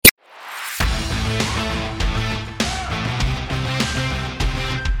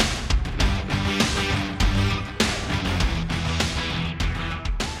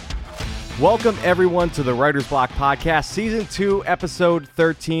Welcome, everyone, to the Writer's Block Podcast, Season 2, Episode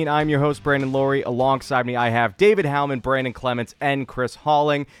 13. I'm your host, Brandon Laurie. Alongside me, I have David Howman, Brandon Clements, and Chris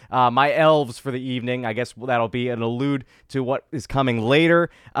Halling. My elves for the evening. I guess that'll be an allude to what is coming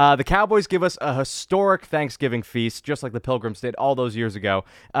later. The Cowboys give us a historic Thanksgiving feast, just like the Pilgrims did all those years ago,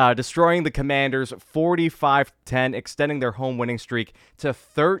 destroying the Commanders 45-10, extending their home winning streak to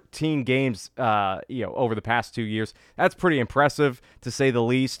 13 games over the past 2 years. That's pretty impressive, to say the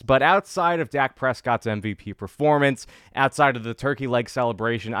least. But outside of Dak Prescott's MVP performance, outside of the turkey leg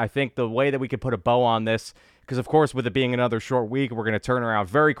celebration, I think the way that we could put a bow on this, because of course with it being another short week, we're going to turn around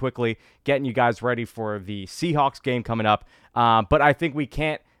very quickly, getting you guys ready for the Seahawks game coming up. But I think we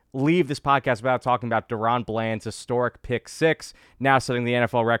can't leave this podcast without talking about DaRon Bland's historic pick six, now setting the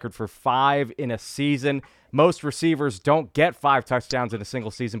NFL record for 5 in a season. Most receivers don't get 5 touchdowns in a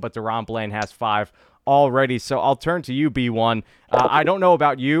single season, but DaRon Bland has 5 already. So I'll turn to you, B1. I don't know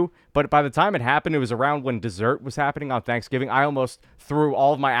about you, but by the time it happened, it was around when dessert was happening on Thanksgiving. I almost threw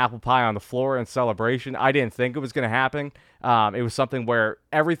all of my apple pie on the floor in celebration. I didn't think it was going to happen. It was something where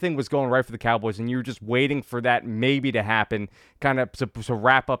everything was going right for the Cowboys, and you were just waiting for that maybe to happen, kind of to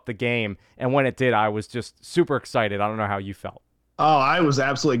wrap up the game. And when it did, I was just super excited. I don't know how you felt. Oh, I was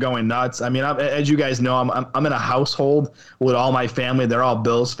absolutely going nuts. I mean, as you guys know, I'm in a household with all my family. They're all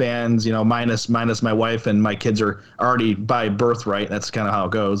Bills fans, minus my wife, and my kids are already by birthright. That's kind of how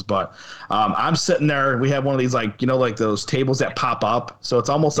it goes. But I'm sitting there. We have one of these like those tables that pop up. So it's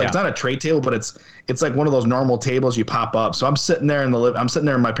almost like It's not a tray table, but it's like one of those normal tables you pop up. So I'm sitting there in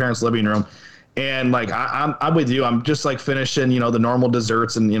my parents' living room, and like I'm with you. I'm just like finishing the normal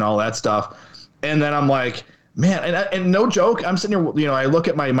desserts and all that stuff, and then I'm like, man, and no joke, I'm sitting here, I look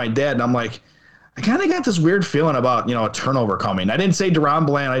at my dad and I'm like, I kind of got this weird feeling about, a turnover coming. I didn't say DaRon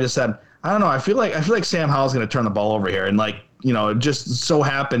Bland. I just said, I don't know. I feel like Sam Howell's going to turn the ball over here. And it just so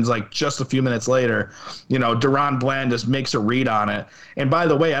happens just a few minutes later, DaRon Bland just makes a read on it. And by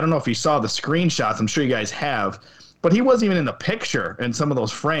the way, I don't know if you saw the screenshots. I'm sure you guys have, but he wasn't even in the picture in some of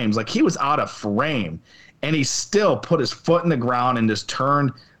those frames. Like, he was out of frame, and he still put his foot in the ground and just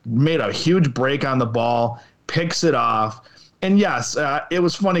made a huge break on the ball, picks it off. And yes, it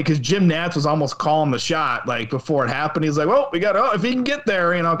was funny because Jim Nantz was almost calling the shot before it happened. He's like, well, we got if he can get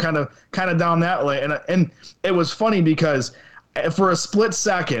there, kind of down that way. And it was funny because for a split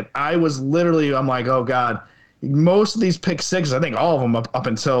second, I'm like, oh God, most of these pick sixes, I think all of them up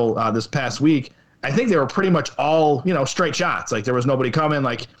until this past week, I think they were pretty much all, straight shots. Like, there was nobody coming.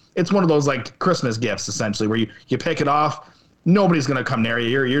 Like, it's one of those Christmas gifts essentially where you pick it off. Nobody's going to come near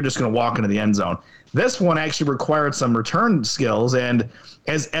you. You're just going to walk into the end zone. This one actually required some return skills, and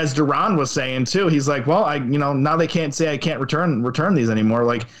as DaRon was saying too, he's like, well, now they can't say I can't return these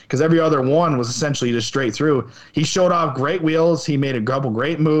anymore, because every other one was essentially just straight through. He showed off great wheels. He made a couple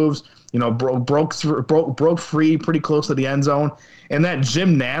great moves. Broke free pretty close to the end zone, and that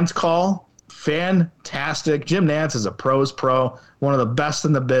Jim Nantz call, fantastic. Jim Nantz is a pro's pro, one of the best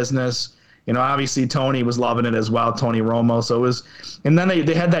in the business. Obviously Tony was loving it as well, Tony Romo. So it was, and then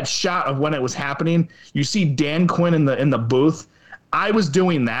they had that shot of when it was happening. You see Dan Quinn in the booth. I was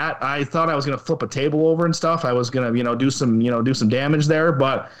doing that. I thought I was going to flip a table over and stuff. I was going to, do some damage there.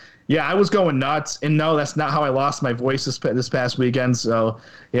 But yeah, I was going nuts. And no, that's not how I lost my voice this past weekend. So,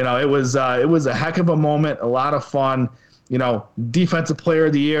 it was a heck of a moment, a lot of fun. Defensive player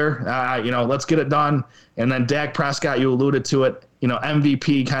of the year. Let's get it done. And then Dak Prescott, you alluded to it.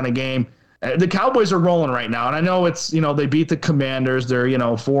 MVP kind of game. The Cowboys are rolling right now, and I know it's, they beat the Commanders. They're,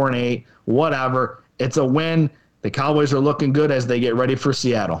 4-8, whatever. It's a win. The Cowboys are looking good as they get ready for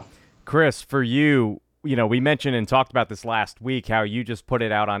Seattle. Chris, for you, we mentioned and talked about this last week, how you just put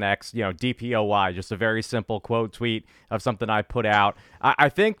it out on X, DPOY, just a very simple quote tweet of something I put out. I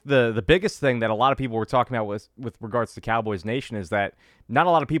think the biggest thing that a lot of people were talking about with regards to Cowboys Nation is that not a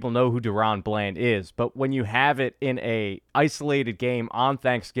lot of people know who DaRon Bland is, but when you have it in a isolated game on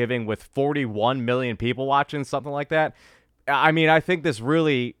Thanksgiving with 41 million people watching, something like that, I mean, I think this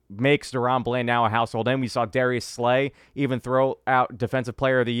really makes DaRon Bland now a household name. We saw Darius Slay even throw out Defensive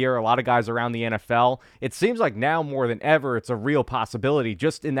Player of the Year. A lot of guys around the NFL. It seems like now more than ever, it's a real possibility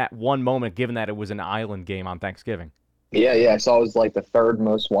just in that one moment, given that it was an island game on Thanksgiving. Yeah. I saw it was the third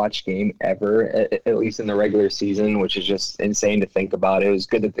most watched game ever, at least in the regular season, which is just insane to think about. It was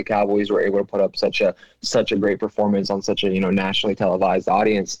good that the Cowboys were able to put up such a great performance on such a nationally televised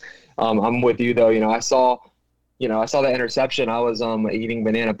audience. I'm with you though. I saw that interception. I was eating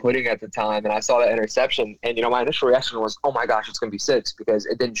banana pudding at the time, and I saw that interception, and my initial reaction was, oh my gosh, it's going to be 6, because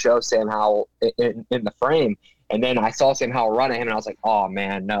it didn't show Sam Howell in the frame. And then I saw Sam Howell run at him, and I was like, oh,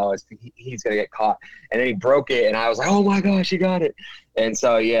 man, no, he's going to get caught. And then he broke it, and I was like, oh, my gosh, he got it. And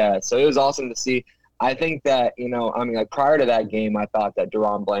so, yeah, so it was awesome to see. I think that, like prior to that game, I thought that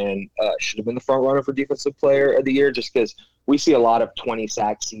DaRon Bland should have been the front runner for Defensive Player of the Year, just because we see a lot of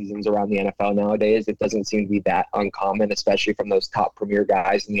 20-sack seasons around the NFL nowadays. It doesn't seem to be that uncommon, especially from those top premier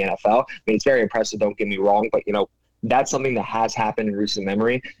guys in the NFL. I mean, it's very impressive, don't get me wrong, but, that's something that has happened in recent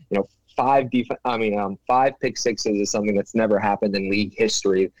memory. 5 pick sixes is something that's never happened in league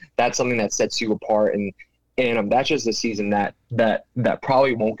history. That's something that sets you apart, and that's just a season that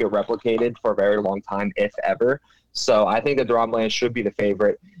probably won't get replicated for a very long time, if ever. So I think that DaRon Bland should be the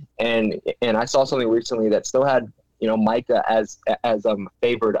favorite. And I saw something recently that still had Micah as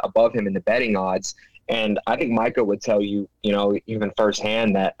favored above him in the betting odds. And I think Micah would tell you, even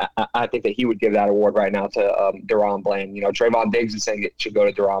firsthand that I think that he would give that award right now to DaRon Bland. Trayvon Diggs is saying it should go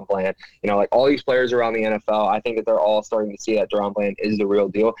to DaRon Bland. Like all these players around the NFL, I think that they're all starting to see that DaRon Bland is the real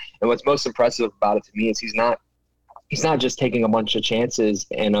deal. And what's most impressive about it to me is he's not just taking a bunch of chances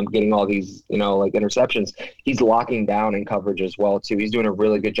and getting all these, interceptions. He's locking down in coverage as well, too. He's doing a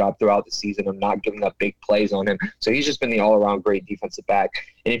really good job throughout the season of not giving up big plays on him. So he's just been the all-around great defensive back.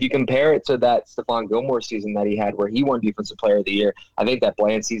 And if you compare it to that Stephon Gilmore season that he had where he won Defensive Player of the Year, I think that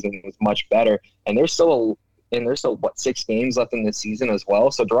Bland season was much better. And there's still 6 games left in the season as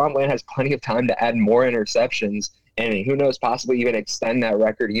well. So DaRon Bland has plenty of time to add more interceptions and who knows, possibly even extend that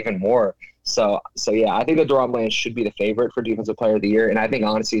record even more. So yeah, I think that DaRon Bland should be the favorite for Defensive Player of the Year. And I think,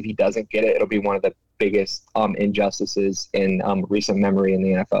 honestly, if he doesn't get it, it'll be one of the biggest injustices in recent memory in the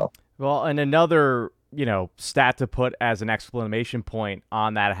NFL. Well, and another, stat to put as an exclamation point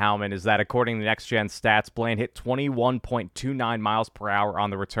on that, Howman, is that according to Next Gen Stats, Bland hit 21.29 miles per hour on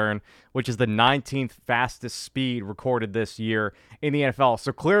the return, which is the 19th fastest speed recorded this year in the NFL.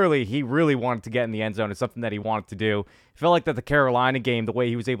 So clearly he really wanted to get in the end zone. It's something that he wanted to do. I feel like that the Carolina game, the way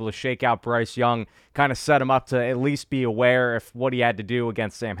he was able to shake out Bryce Young, kind of set him up to at least be aware of what he had to do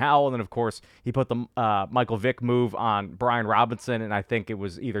against Sam Howell. And then, of course, he put the Michael Vick move on Brian Robinson, and I think it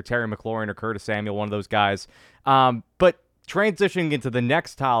was either Terry McLaurin or Curtis Samuel, one of those guys. But transitioning into the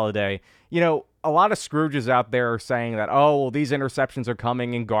next holiday, a lot of Scrooges out there are saying that, oh, well, these interceptions are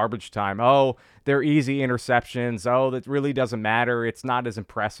coming in garbage time. Oh, they're easy interceptions. Oh, that really doesn't matter. It's not as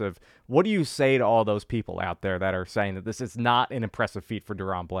impressive. What do you say to all those people out there that are saying that this is not an impressive feat for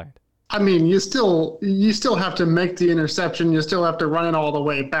DaRon Bland? I mean, you still have to make the interception. You still have to run it all the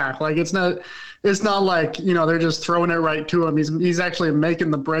way back. Like it's not like, they're just throwing it right to him. He's actually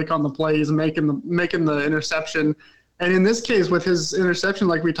making the break on the play. He's making the interception. And in this case, with his interception,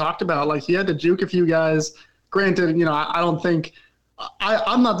 like we talked about, like he had to juke a few guys. Granted, I don't think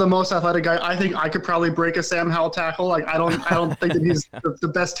I'm not the most athletic guy. I think I could probably break a Sam Howell tackle. Like I don't think that he's the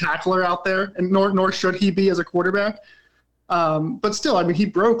best tackler out there, and nor should he be as a quarterback. But still, I mean, he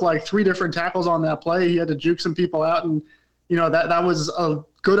broke like 3 different tackles on that play. He had to juke some people out, and that was a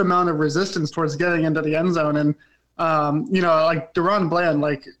good amount of resistance towards getting into the end zone. And like DaRon Bland,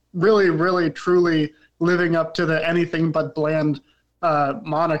 like really, really, truly living up to the anything but Bland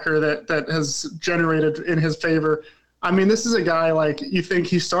moniker that has generated in his favor. I mean, this is a guy, like, you think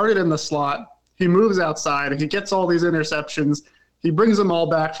he started in the slot, he moves outside, he gets all these interceptions, he brings them all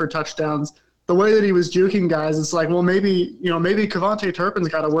back for touchdowns. The way that he was juking guys, it's like, well, maybe KaVontae Turpin's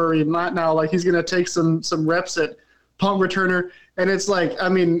got to worry not now. Like, he's going to take some reps at punt returner. And it's like, I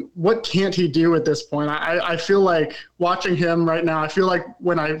mean, what can't he do at this point? I feel like watching him right now, I feel like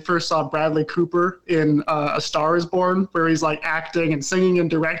when I first saw Bradley Cooper in A Star is Born, where he's like acting and singing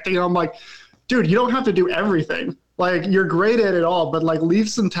and directing. I'm like, dude, you don't have to do everything. Like, you're great at it all, but like leave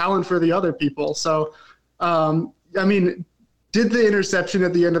some talent for the other people. So, I mean, did the interception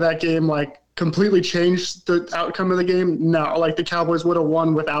at the end of that game like completely change the outcome of the game? No, like the Cowboys would have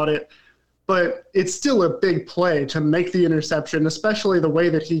won without it. But it's still a big play to make the interception, especially the way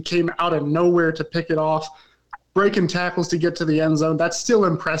that he came out of nowhere to pick it off, breaking tackles to get to the end zone. That's still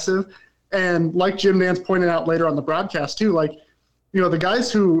impressive. And like Jim Nantz pointed out later on the broadcast too, like, the guys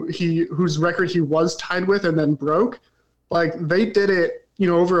whose record he was tied with and then broke, like they did it,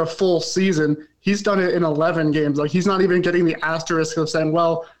 over a full season. He's done it in 11 games. Like, he's not even getting the asterisk of saying,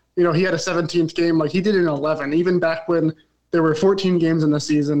 well, he had a 17th game. Like, he did it in 11. Even back when there were 14 games in the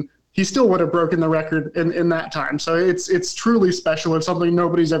season, he still would have broken the record in that time. So it's truly special. It's something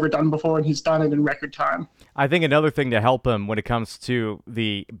nobody's ever done before, and he's done it in record time. I think another thing to help him when it comes to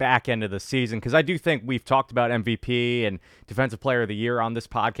the back end of the season, because I do think we've talked about MVP and Defensive Player of the Year on this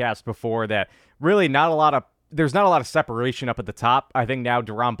podcast before, that really there's not a lot of separation up at the top. I think now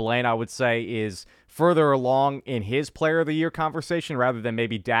DaRon Bland, I would say, is further along in his player of the year conversation rather than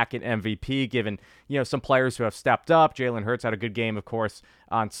maybe Dak and MVP, given, some players who have stepped up. Jalen Hurts had a good game, of course,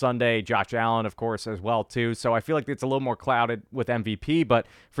 on Sunday. Josh Allen, of course, as well, too. So I feel like it's a little more clouded with MVP. But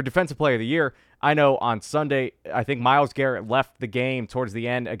for defensive player of the year, I know on Sunday, I think Myles Garrett left the game towards the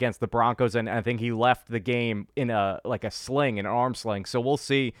end against the Broncos, and I think he left the game in a sling, an arm sling. So we'll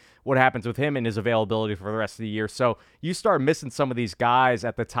see what happens with him and his availability for the rest of the year. So you start missing some of these guys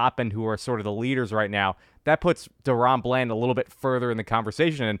at the top end who are sort of the leaders right now. That puts DaRon Bland a little bit further in the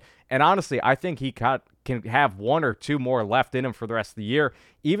conversation. And honestly, I think he can have one or two more left in him for the rest of the year,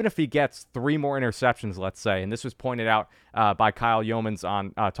 even if he gets 3 more interceptions, let's say. And this was pointed out by Kyle Yeomans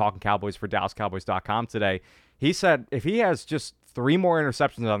on Talking Cowboys for DallasCowboys.com today. He said if he has just 3 more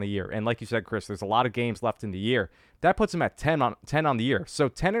interceptions on the year, and like you said, Chris, there's a lot of games left in the year, that puts him at 10 on the year. So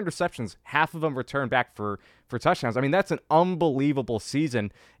 10 interceptions, half of them returned back for touchdowns. I mean, that's an unbelievable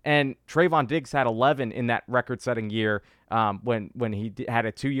season. And Trayvon Diggs had 11 in that record-setting year when he had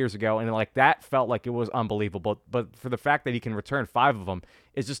it 2 years ago, and that felt like it was unbelievable. But for the fact that he can return 5 of them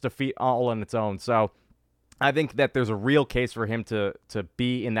is just a feat all on its own. So I think that there's a real case for him to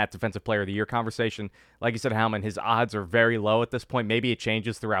be in that Defensive Player of the Year conversation. Like you said, Hellman, his odds are very low at this point. Maybe it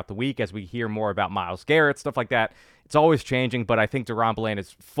changes throughout the week as we hear more about Myles Garrett, stuff like that. It's always changing, but I think DaRon Bland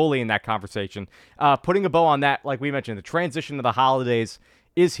is fully in that conversation. Putting a bow on that, like we mentioned, the transition to the holidays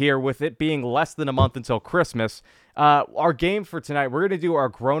is here, with it being less than a month until Christmas. Our game for tonight, we're going to do our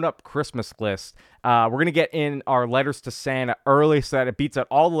grown-up Christmas list. We're going to get in our letters to Santa early so that it beats out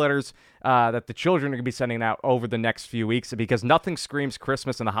all the letters that the children are going to be sending out over the next few weeks, because nothing screams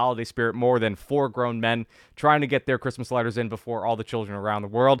Christmas and the holiday spirit more than 4 grown men trying to get their Christmas letters in before all the children around the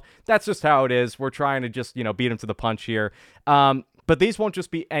world. That's just how it is. We're trying to just, beat them to the punch here. But these won't just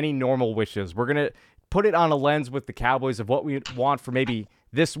be any normal wishes. We're going to put it on a lens with the Cowboys of what we want for maybe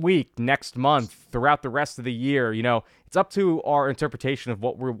this week, next month, throughout the rest of the year. It's up to our interpretation of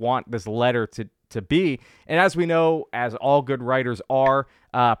what we want this letter to be. And as we know, as all good writers are,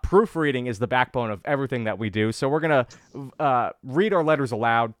 proofreading is the backbone of everything that we do. So we're going to read our letters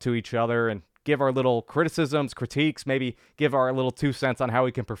aloud to each other and give our little criticisms, critiques, maybe give our little 2 cents on how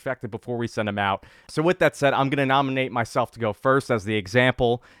we can perfect it before we send them out. So with that said, I'm going to nominate myself to go first as the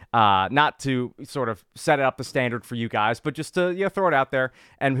example, not to sort of set up the standard for you guys, but just to throw it out there.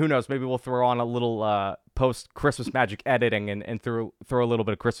 And who knows, maybe we'll throw on a little post-Christmas magic editing and throw a little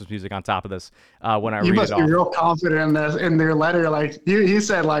bit of Christmas music on top of this when I read it off. You must be real confident in their letter. Like he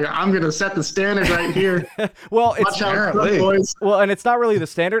said, I'm going to set the standard right here. Well, and it's not really the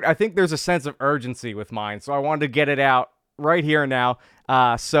standard. I think there's a sense of urgency with mine, so I wanted to get it out right here and now.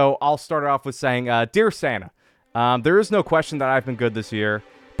 So I'll start it off with saying, Dear Santa, there is no question that I've been good this year,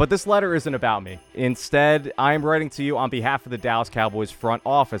 but this letter isn't about me. Instead, I am writing to you on behalf of the Dallas Cowboys front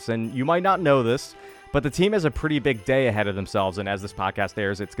office, and you might not know this, but the team has a pretty big day ahead of themselves, and as this podcast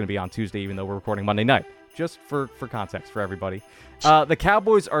airs, it's going to be on Tuesday, even though we're recording Monday night. Just for context for everybody. The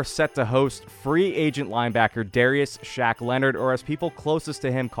Cowboys are set to host free agent linebacker Darius Shaq Leonard, or as people closest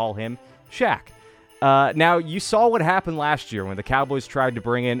to him call him, Shaq. Now, you saw what happened last year when the Cowboys tried to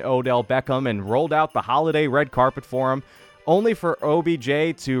bring in Odell Beckham and rolled out the holiday red carpet for him, only for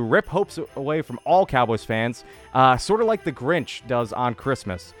OBJ to rip hopes away from all Cowboys fans, sort of like the Grinch does on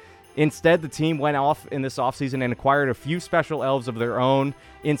Christmas. Instead, the team went off in this offseason and acquired a few special elves of their own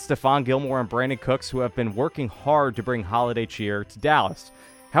in Stephon Gilmore and Brandon Cooks, who have been working hard to bring holiday cheer to Dallas.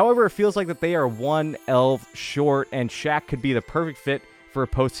 However, it feels like that they are one elf short, and Shaq could be the perfect fit for a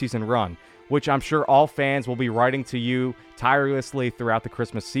postseason run, which I'm sure all fans will be writing to you tirelessly throughout the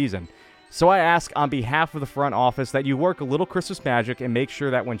Christmas season. So I ask on behalf of the front office that you work a little Christmas magic and make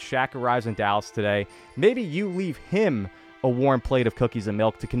sure that when Shaq arrives in Dallas today, maybe you leave him a warm plate of cookies and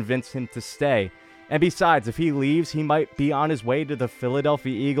milk to convince him to stay. And besides, if he leaves, he might be on his way to the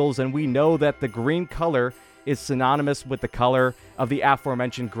Philadelphia Eagles, and we know that the green color is synonymous with the color of the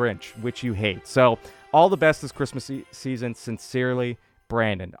aforementioned Grinch, which you hate. So all the best this Christmas season. Sincerely,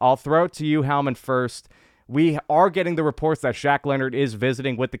 Brandon. I'll throw it to you, Hellman, first. We are getting the reports that Shaq Leonard is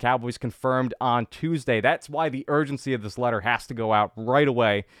visiting with the Cowboys, confirmed on Tuesday. That's why the urgency of this letter has to go out right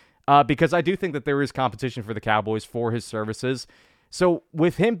away. Because I do think that there is competition for the Cowboys for his services. So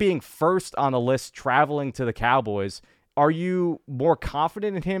with him being first on the list traveling to the Cowboys, are you more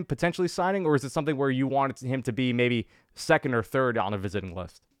confident in him potentially signing, or is it something where you wanted him to be maybe second or third on a visiting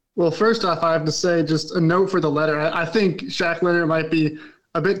list? Well, first off, I have to say just a note for the letter. I think Shaq Leonard might be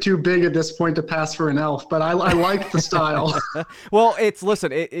a bit too big at this point to pass for an elf, but I like the style. Well,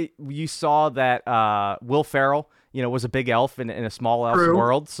 you saw that Will Ferrell, was a big elf in a small elf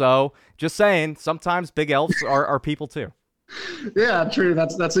world. So just saying, sometimes big elves are people too. Yeah, true.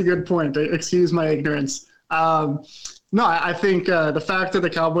 That's a good point. Excuse my ignorance. No, I think the fact that the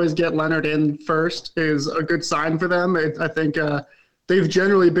Cowboys get Leonard in first is a good sign for them. I think they've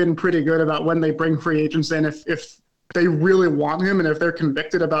generally been pretty good about when they bring free agents in. If they really want him and if they're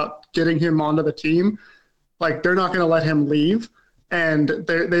convicted about getting him onto the team, like they're not going to let him leave. And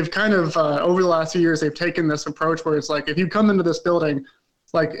they've kind of over the last few years, they've taken this approach where it's like, if you come into this building,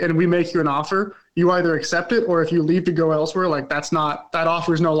 like, and we make you an offer, you either accept it, or if you leave to go elsewhere, like that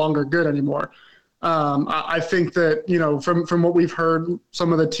offer is no longer good anymore. I think that, from what we've heard,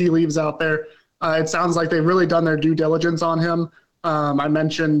 some of the tea leaves out there, it sounds like they've really done their due diligence on him. I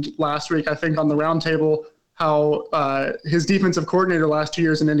mentioned last week, I think on the roundtable, how his defensive coordinator last 2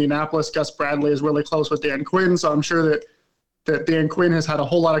 years in Indianapolis, Gus Bradley, is really close with Dan Quinn. So I'm sure that Dan Quinn has had a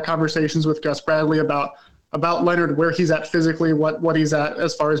whole lot of conversations with Gus Bradley about Leonard, where he's at physically, what he's at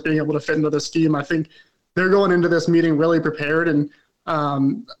as far as being able to fit into the scheme. I think they're going into this meeting really prepared, and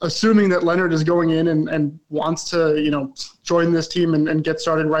assuming that Leonard is going in and wants to, join this team and get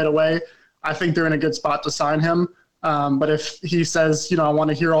started right away, I think they're in a good spot to sign him. But if he says, I want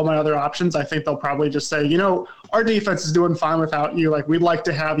to hear all my other options, I think they'll probably just say, our defense is doing fine without you. Like, we'd like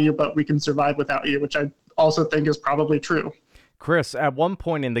to have you, but we can survive without you, which I also think is probably true. Chris, at one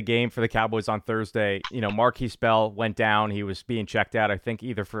point in the game for the Cowboys on Thursday, Marquise Bell went down. He was being checked out, I think,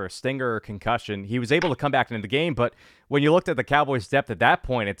 either for a stinger or concussion. He was able to come back into the game, but when you looked at the Cowboys' depth at that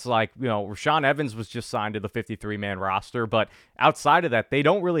point, it's like, Rashaan Evans was just signed to the 53-man roster, but outside of that, they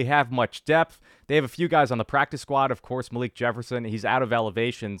don't really have much depth. They have a few guys on the practice squad. Of course, Malik Jefferson, he's out of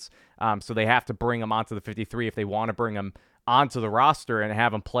elevations, so they have to bring him onto the 53 if they want to bring him onto the roster and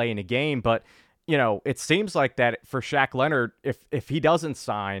have him play in a game, but it seems like that for Shaq Leonard, if he doesn't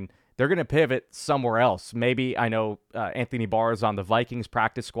sign, they're going to pivot somewhere else. Maybe, I know Anthony Barr is on the Vikings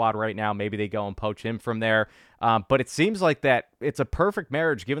practice squad right now. Maybe they go and poach him from there. But it seems like that it's a perfect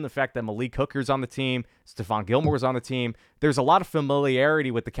marriage given the fact that Malik Hooker's on the team, Stephon Gilmore's on the team. There's a lot of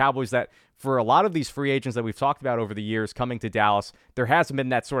familiarity with the Cowboys that for a lot of these free agents that we've talked about over the years coming to Dallas, there hasn't been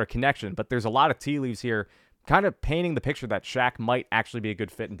that sort of connection. But there's a lot of tea leaves here kind of painting the picture that Shaq might actually be a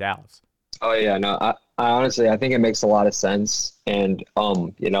good fit in Dallas. Oh yeah, no, I honestly, I think it makes a lot of sense, and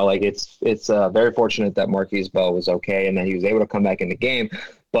it's very fortunate that Marquise Bell was okay and that he was able to come back in the game,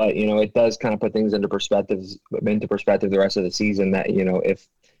 but it does kind of put things into perspective the rest of the season. That if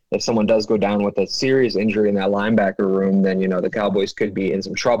someone does go down with a serious injury in that linebacker room, then the Cowboys could be in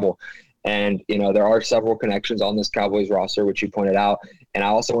some trouble. And there are several connections on this Cowboys roster, which you pointed out, and I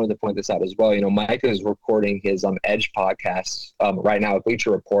also wanted to point this out as well. Micah is recording his Edge podcast right now at Bleacher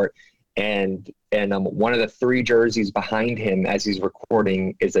Report. And one of the 3 jerseys behind him as he's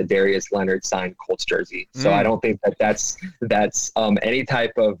recording is a Darius Leonard signed Colts jersey. So I don't think that's any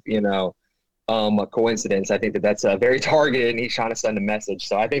type of a coincidence. I think that's very targeted, and he's trying to send a message.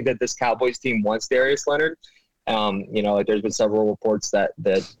 So I think that this Cowboys team wants Darius Leonard. There's been several reports that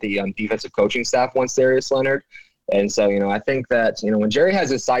the defensive coaching staff wants Darius Leonard. And so I think that when Jerry has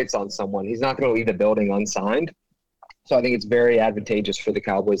his sights on someone, he's not going to leave the building unsigned. So I think it's very advantageous for the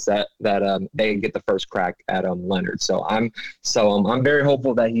Cowboys that they get the first crack at Leonard. So I'm very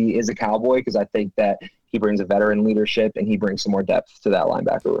hopeful that he is a Cowboy, because I think that he brings a veteran leadership and he brings some more depth to that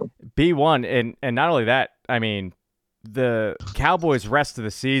linebacker room. B1, and not only that, I mean, the Cowboys rest of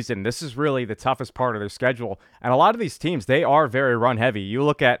the season, this is really the toughest part of their schedule. And a lot of these teams, they are very run heavy. You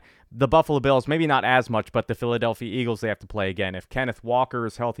look at the Buffalo Bills, maybe not as much, but the Philadelphia Eagles, they have to play again. If Kenneth Walker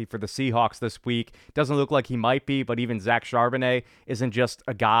is healthy for the Seahawks this week, doesn't look like he might be, but even Zach Charbonnet isn't just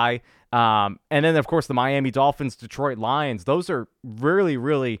a guy. And then, of course, the Miami Dolphins, Detroit Lions, those are really,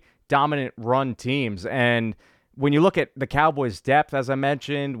 really dominant run teams. And when you look at the Cowboys' depth, as I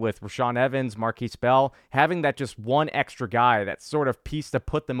mentioned, with Rashaan Evans, Marquise Bell, having that just one extra guy, that sort of piece to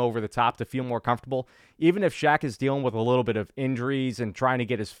put them over the top to feel more comfortable, even if Shaq is dealing with a little bit of injuries and trying to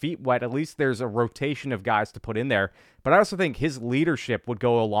get his feet wet, at least there's a rotation of guys to put in there. But I also think his leadership would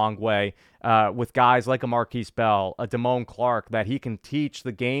go a long way with guys like a Marquise Bell, a Damone Clark, that he can teach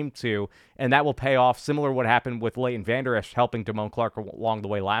the game to, and that will pay off, similar to what happened with Leighton Vander Esch helping Damone Clark along the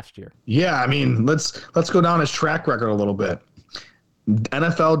way last year. Yeah, I mean, let's go down his track record a little bit.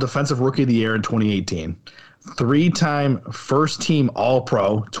 NFL Defensive Rookie of the Year in 2018. 3-time first-team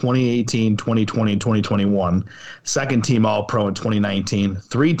All-Pro 2018, 2020, 2021. Second-team All-Pro in 2019.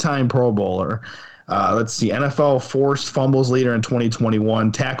 3-time Pro Bowler. Let's see, NFL forced fumbles leader in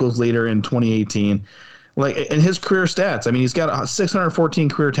 2021. Tackles leader in 2018. Like, in his career stats, I mean, he's got 614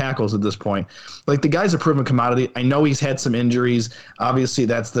 career tackles at this point. Like, the guy's a proven commodity. I know he's had some injuries. Obviously,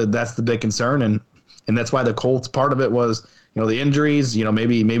 that's the big concern, and that's why the Colts, part of it was, the injuries,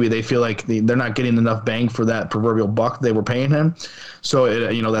 maybe they feel like they're not getting enough bang for that proverbial buck they were paying him. So,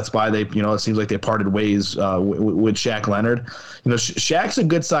 that's why they, it seems like they parted ways with Shaq Leonard. Shaq's a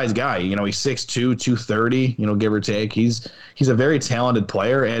good sized guy. He's 6'2", 230, give or take. He's a very talented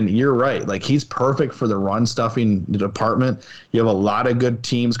player, and you're right. Like, he's perfect for the run stuffing department. You have a lot of good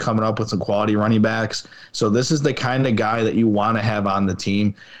teams coming up with some quality running backs. So this is the kind of guy that you want to have on the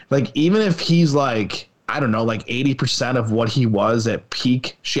team. Like, even if he's like, I don't know, like 80% of what he was at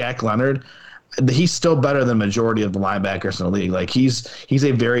peak Shaq Leonard, he's still better than the majority of the linebackers in the league. Like, he's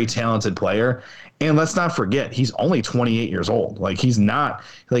a very talented player. And let's not forget, he's only 28 years old. Like, he's not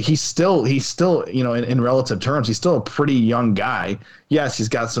like he's still, in relative terms, he's still a pretty young guy. Yes, he's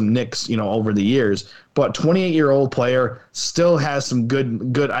got some nicks, over the years, but 28-year-old player still has some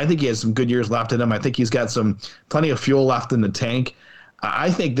good. I think he has some good years left in him. I think he's got plenty of fuel left in the tank.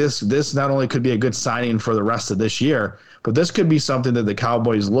 I think this not only could be a good signing for the rest of this year, but this could be something that the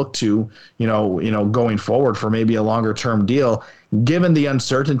Cowboys look to, going forward for maybe a longer term deal, given the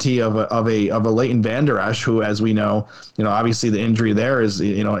uncertainty of a Leighton Vander Esch, who, as we know, obviously the injury there is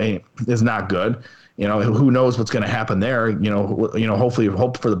is not good. Who knows what's going to happen there? Hopefully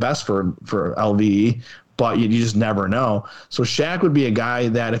hope for the best for LVE, but you just never know. So Shaq would be a guy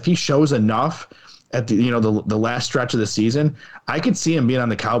that if he shows enough at the the last stretch of the season, I could see him being on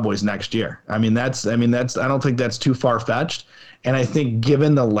the Cowboys next year. I don't think that's too far fetched. And I think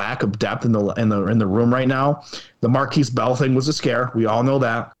given the lack of depth in the room right now, the Marquise Bell thing was a scare. We all know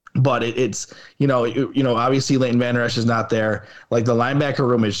that. But it's obviously Leighton Vander Esch is not there. Like, the linebacker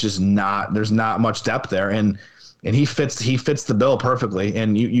room is just not. There's not much depth there, and he fits the bill perfectly.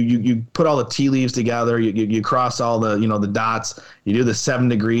 And you put all the tea leaves together. You cross all the the dots. You do the 7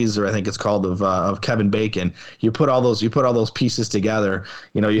 degrees, or I think it's called, of Kevin Bacon. You put all those pieces together.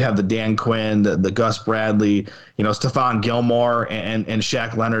 You have the Dan Quinn, the Gus Bradley, Stephon Gilmore, and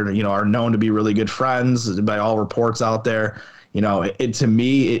Shaq Leonard. Are known to be really good friends by all reports out there. To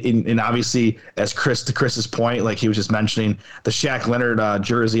me, and obviously, as to Chris's point, like he was just mentioning, the Shaq Leonard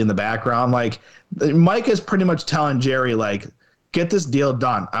jersey in the background, like Mike is pretty much telling Jerry, like, get this deal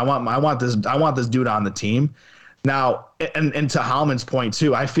done. I want this dude on the team. Now, and to Hallman's point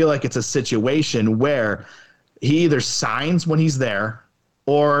too, I feel like it's a situation where he either signs when he's there,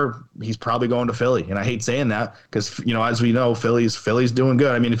 or he's probably going to Philly. And I hate saying that because, as we know, Philly's doing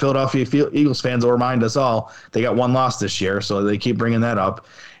good. I mean, Philadelphia Eagles fans will remind us all, they got one loss this year, so they keep bringing that up.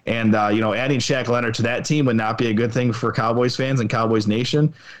 And, adding Shaq Leonard to that team would not be a good thing for Cowboys fans and Cowboys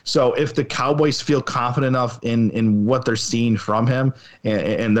Nation. So if the Cowboys feel confident enough in what they're seeing from him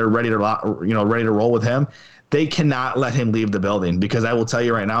and they're ready to roll with him, they cannot let him leave the building, because I will tell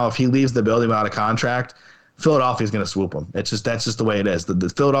you right now, if he leaves the building without a contract, Philadelphia is going to swoop him. That's just the way it is. The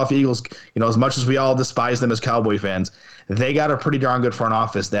Philadelphia Eagles, as much as we all despise them as Cowboy fans, they got a pretty darn good front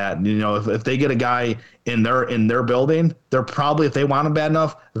office that, if they get a guy in their building, they're probably, if they want him bad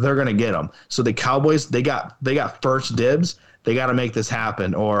enough, they're going to get him. So the Cowboys, they got first dibs. They got to make this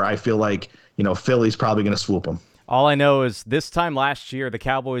happen, or I feel like, Philly's probably going to swoop them. All I know is this time last year, the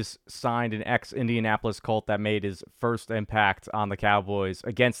Cowboys signed an ex-Indianapolis Colt that made his first impact on the Cowboys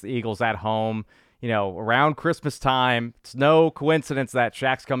against the Eagles at home. Around Christmas time. It's no coincidence that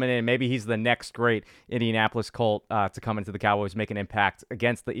Shaq's coming in. Maybe he's the next great Indianapolis Colt to come into the Cowboys, make an impact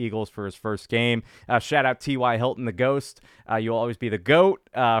against the Eagles for his first game. Shout out T.Y. Hilton, the Ghost. You'll always be the GOAT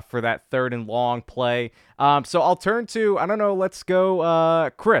for that 3rd and long play. So I'll turn to, let's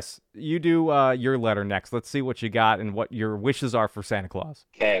go, Chris. You do your letter next. Let's see what you got and what your wishes are for Santa Claus.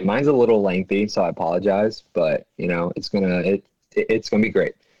 Okay, mine's a little lengthy, so I apologize, but, it's gonna be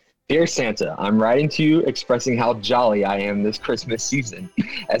great. Dear Santa, I'm writing to you expressing how jolly I am this Christmas season.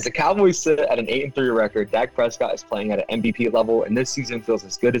 As the Cowboys sit at an 8-3 record, Dak Prescott is playing at an MVP level, and this season feels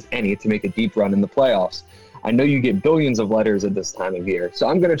as good as any to make a deep run in the playoffs. I know you get billions of letters at this time of year, so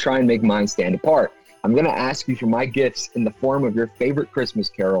I'm going to try and make mine stand apart. I'm going to ask you for my gifts in the form of your favorite Christmas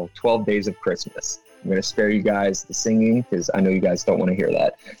carol, 12 Days of Christmas. I'm going to spare you guys the singing because I know you guys don't want to hear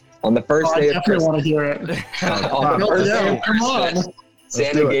that. On the first day of Christmas, I definitely want to hear it. on the first day of come Christmas, on.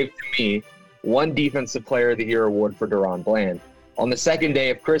 Santa gave to me one Defensive Player of the Year award for Deron Bland. On the second day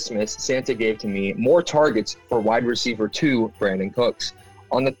of Christmas, Santa gave to me more targets for wide receiver 2, Brandon Cooks.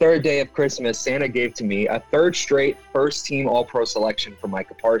 On the third day of Christmas, Santa gave to me a third straight first-team All-Pro selection for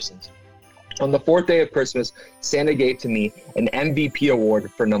Micah Parsons. On the fourth day of Christmas, Santa gave to me an MVP award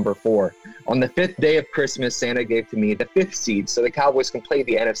for number 4. On the 5th day of Christmas, Santa gave to me the 5th seed so the Cowboys can play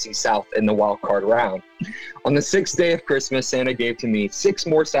the NFC South in the wild card round. On the 6th day of Christmas, Santa gave to me 6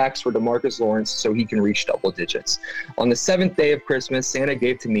 more sacks for DeMarcus Lawrence so he can reach double digits. On the 7th day of Christmas, Santa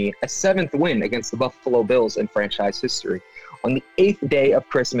gave to me a 7th win against the Buffalo Bills in franchise history. On the 8th day of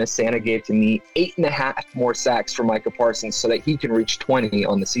Christmas, Santa gave to me 8.5 more sacks for Micah Parsons so that he can reach 20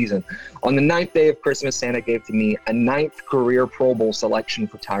 on the season. On the 9th day of Christmas, Santa gave to me a 9th career Pro Bowl selection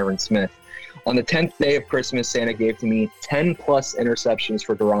for Tyron Smith. On the 10th day of Christmas, Santa gave to me 10-plus interceptions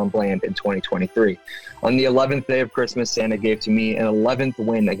for Deron Bland in 2023. On the 11th day of Christmas, Santa gave to me an 11th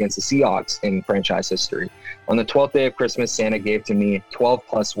win against the Seahawks in franchise history. On the 12th day of Christmas, Santa gave to me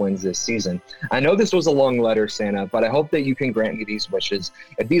 12-plus wins this season. I know this was a long letter, Santa, but I hope that you can grant me these wishes.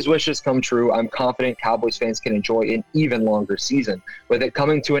 If these wishes come true, I'm confident Cowboys fans can enjoy an even longer season, with it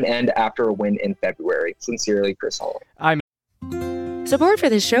coming to an end after a win in February. Sincerely, Chris Hall. Support for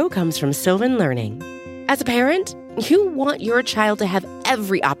this show comes from Sylvan Learning. As a parent, you want your child to have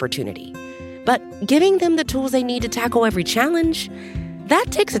every opportunity. But giving them the tools they need to tackle every challenge,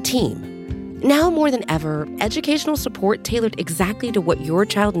 that takes a team. Now more than ever, educational support tailored exactly to what your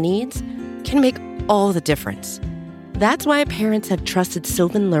child needs can make all the difference. That's why parents have trusted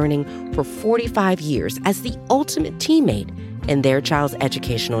Sylvan Learning for 45 years as the ultimate teammate in their child's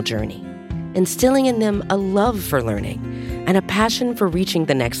educational journey, instilling in them a love for learning and a passion for reaching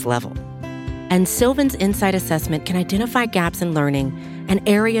the next level. And Sylvan's Insight Assessment can identify gaps in learning and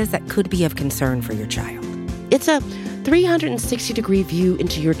areas that could be of concern for your child. It's a 360-degree view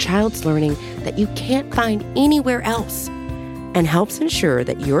into your child's learning that you can't find anywhere else, and helps ensure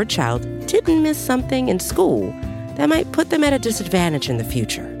that your child didn't miss something in school that might put them at a disadvantage in the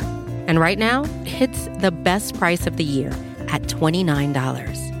future. And right now, it's the best price of the year at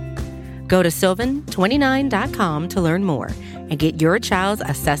 $29. Go to sylvan29.com to learn more and get your child's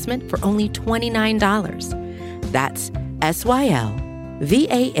assessment for only $29. That's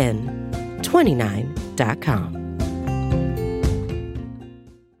SYLVAN29.com.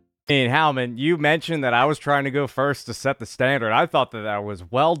 Howman, you mentioned that I was trying to go first to set the standard. I thought that was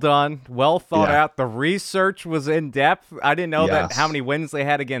well done, well thought out. The research was in depth. I didn't know that how many wins they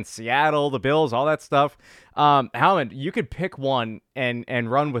had against Seattle, the Bills, all that stuff. Howman, you could pick one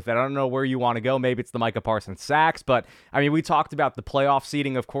and run with it. I don't know where you want to go. Maybe it's the Micah Parsons sacks, but I mean, we talked about the playoff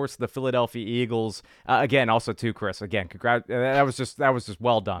seeding, of course, the Philadelphia Eagles. Again, also too, Chris. Again, congrats. That was just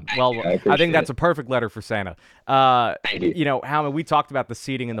well done. Well, I think that's a perfect letter for Santa. You know, Howman, we talked about the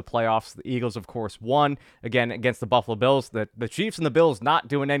seeding in the playoffs. The Eagles, of course, won again against the Buffalo Bills. The Chiefs and the Bills not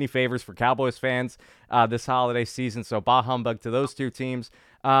doing any favors for Cowboys fans this holiday season. So bah humbug to those two teams.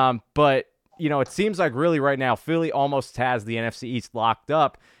 But you know, it seems like really right now, Philly almost has the NFC East locked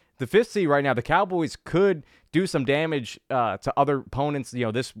up. The 5th seed right now, the Cowboys could do some damage to other opponents, you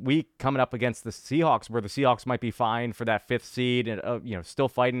know, this week coming up against the Seahawks, where the Seahawks might be fine for that 5th seed and, you know, still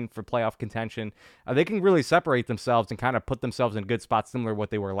fighting for playoff contention. They can really separate themselves and kind of put themselves in good spots similar to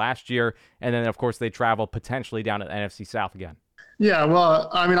what they were last year. And then, of course, they travel potentially down to the NFC South again. Yeah, well,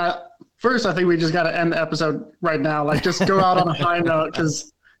 I mean, first, I think we just got to end the episode right now. Like, just go out on a high note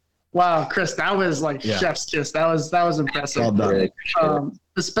because, wow, Chris, that was like chef's kiss. That was impressive. Well done.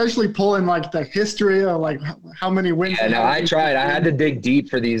 Especially pulling like the history of like how many wins. Yeah, no, I tried. I had to dig deep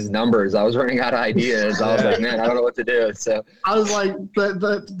for these numbers. I was running out of ideas. I was like, man, I don't know what to do. So I was like,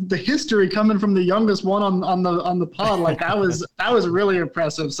 the history coming from the youngest one on the pod, like that was really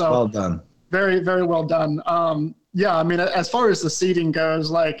impressive. So well done. Very, very well done. Yeah, I mean, as far as the seeding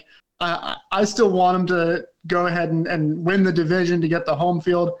goes, like I still want them to go ahead and win the division to get the home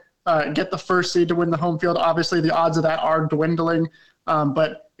field. Get the 1st seed to win the home field. Obviously, the odds of that are dwindling,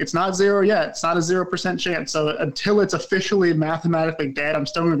 but it's not zero yet. It's not a 0% chance. So until it's officially mathematically dead, I'm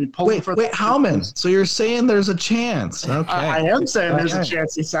still going to be pulling for. Wait, Howman. So you're saying there's a chance? Okay. I am saying there's a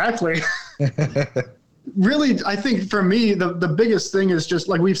chance. Exactly. Really, I think for me, the biggest thing is just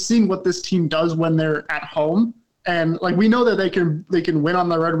like we've seen what this team does when they're at home, and like we know that they can win on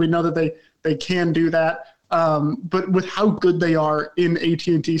the road. We know that they can do that. But with how good they are in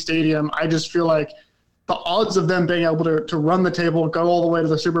AT&T Stadium, I just feel like the odds of them being able to run the table, go all the way to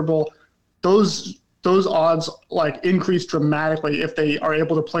the Super Bowl, those odds like increase dramatically if they are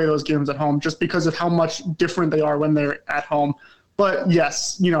able to play those games at home, just because of how much different they are when they're at home. But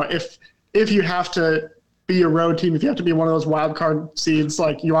yes, you know, if you have to be a road team, if you have to be one of those wild card seeds,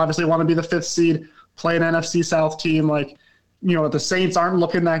 like you obviously want to be the 5th seed, play an NFC South team, like, you know, the Saints aren't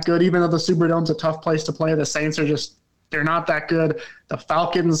looking that good, even though the Superdome's a tough place to play. The Saints they're not that good. The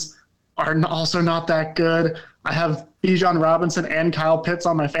Falcons are also not that good. I have Bijan Robinson and Kyle Pitts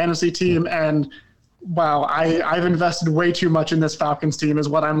on my fantasy team, and wow, I've invested way too much in this Falcons team is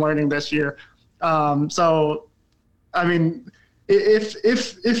what I'm learning this year. So, I mean,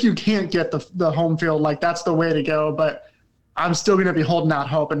 if you can't get the home field, like that's the way to go. But I'm still going to be holding out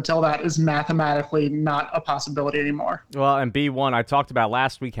hope until that is mathematically not a possibility anymore. Well, and B1, I talked about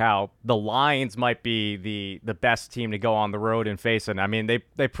last week how the Lions might be the best team to go on the road and face. And I mean,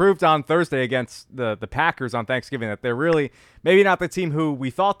 they proved on Thursday against the Packers on Thanksgiving that they're really maybe not the team who we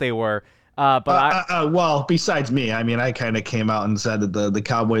thought they were. Well, besides me, I mean, I kind of came out and said that the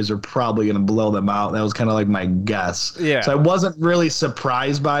Cowboys are probably going to blow them out. That was kind of like my guess. Yeah. So I wasn't really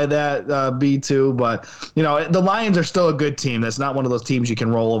surprised by that, B2. But, you know, the Lions are still a good team. That's not one of those teams you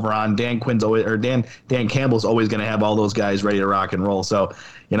can roll over on. Dan Campbell's always going to have all those guys ready to rock and roll. So,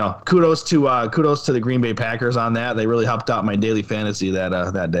 you know, kudos to the Green Bay Packers on that. They really helped out my daily fantasy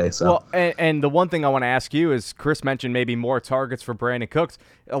that day. So. Well, and the one thing I want to ask you is Chris mentioned maybe more targets for Brandon Cooks.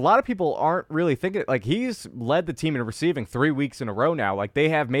 A lot of people aren't really thinking, like, he's led the team in receiving 3 weeks in a row now. Like, they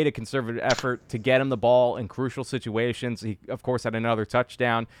have made a conservative effort to get him the ball in crucial situations. He, of course, had another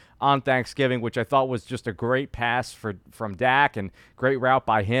touchdown on Thanksgiving, which I thought was just a great pass from Dak and great route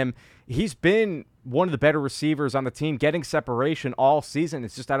by him. He's been one of the better receivers on the team, getting separation all season.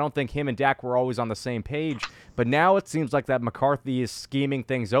 It's just I don't think him and Dak were always on the same page. But now it seems like that McCarthy is scheming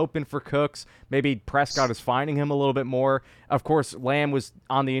things open for Cooks. Maybe Prescott is finding him a little bit more. Of course, Lamb was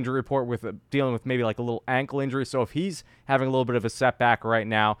on the injury report with dealing with maybe like a little ankle injury. So if he's having a little bit of a setback right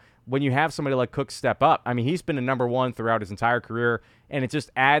now, when you have somebody like Cooks step up, I mean, he's been a number one throughout his entire career, and it just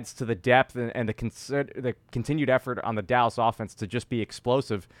adds to the depth and the continued effort on the Dallas offense to just be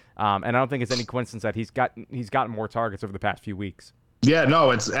explosive. And I don't think it's any coincidence that he's gotten more targets over the past few weeks. Yeah, no,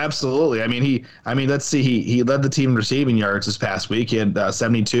 it's absolutely. I mean, let's see. He led the team in receiving yards this past week. He had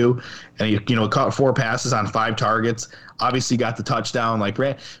 72, and he caught 4 passes on 5 targets. Obviously, got the touchdown. Like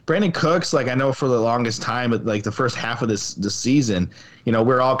Brandon Cooks, like I know for the longest time, like the first half of this season,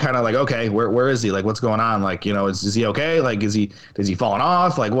 we're all kind of like, okay, where is he? Like, what's going on? Like, is he okay? Like, is he falling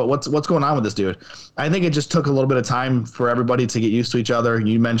off? Like, what's going on with this dude? I think it just took a little bit of time for everybody to get used to each other.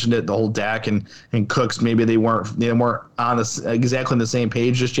 You mentioned it, the whole Dak and Cooks. Maybe they weren't on this exactly on the same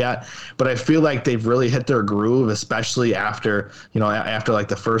page just yet, but I feel like they've really hit their groove, especially after like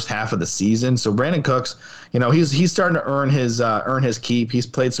the first half of the season. So Brandon Cooks, he's starting to earn his keep. He's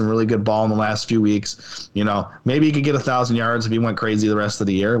played some really good ball in the last few weeks. Maybe he could get 1,000 yards if he went crazy the rest of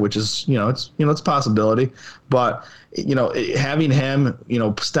the year, which is it's a possibility. But having him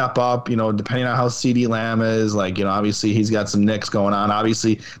step up, depending on how CeeDee Lamb is, like obviously he's got some nicks going on.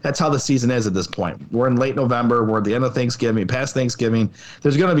 Obviously that's how the season is at this point. We're in late November. We're at the end of Thanksgiving. Past Thanksgiving,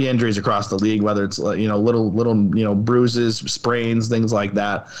 there's going to be injuries across the league, whether it's little bruises, sprains, things like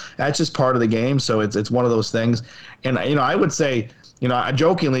that. That's just part of the game. So it's one of those things. And I would say,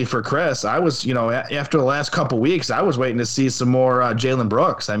 jokingly for Chris, I was, after the last couple weeks, I was waiting to see some more Jalen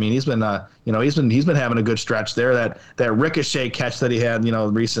Brooks. I mean, he's been having a good stretch there. That ricochet catch that he had,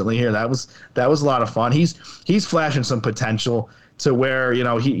 recently here, that was a lot of fun. He's flashing some potential to where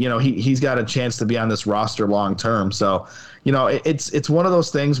he's got a chance to be on this roster long term. So it's one of those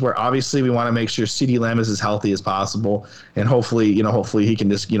things where obviously we want to make sure CeeDee Lamb is as healthy as possible, and hopefully he can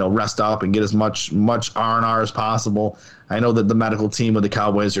just rest up and get as much R&R as possible. I know that the medical team of the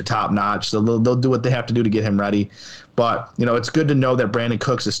Cowboys are top notch, so they'll do what they have to do to get him ready. But it's good to know that Brandon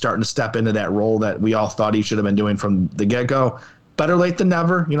Cooks is starting to step into that role that we all thought he should have been doing from the get-go. Better late than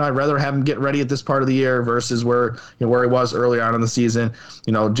never. I'd rather have him get ready at this part of the year versus where he was early on in the season.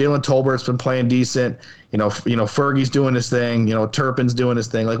 Jalen Tolbert's been playing decent. Fergie's doing his thing. Turpin's doing his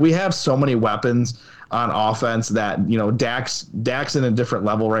thing. Like, we have so many weapons on offense that Dak's in a different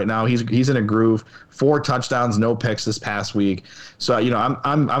level right now. He's in a groove. 4 touchdowns, no picks this past week. So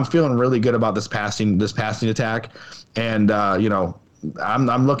I'm feeling really good about this passing attack, and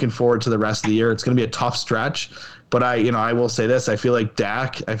I'm looking forward to the rest of the year. It's going to be a tough stretch. But I will say this: I feel like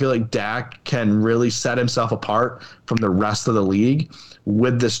Dak can really set himself apart from the rest of the league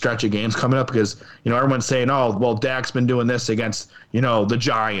with this stretch of games coming up, because everyone's saying, oh, well, Dak's been doing this against the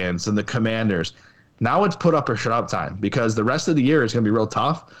Giants and the Commanders. Now it's put up or shut up time, because the rest of the year is going to be real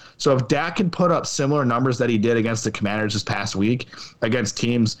tough. So if Dak can put up similar numbers that he did against the Commanders this past week against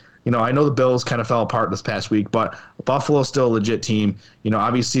teams, I know the Bills kind of fell apart this past week, but Buffalo's still a legit team.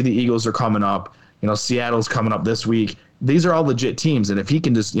 Obviously the Eagles are coming up. Seattle's coming up this week. These are all legit teams. And if he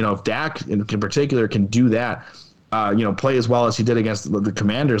can just, if Dak in particular can do that, play as well as he did against the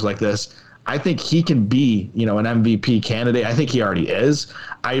Commanders like this, I think he can be, an MVP candidate. I think he already is.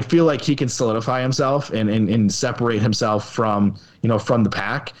 I feel like he can solidify himself and separate himself from the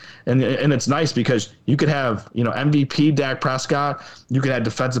pack. And it's nice because you could have, MVP Dak Prescott. You could have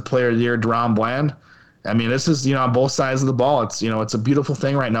Defensive Player of the Year DaRon Bland. I mean, this is, on both sides of the ball. It's, it's a beautiful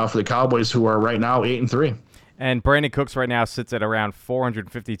thing right now for the Cowboys, who are right now 8-3. And Brandon Cooks right now sits at around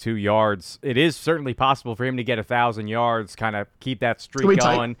 452 yards. It is certainly possible for him to get 1,000 yards, kind of keep that streak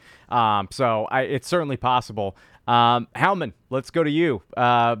going. It's certainly possible. Howman, let's go to you.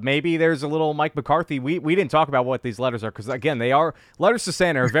 Maybe there's a little Mike McCarthy. We didn't talk about what these letters are because, again, they are letters to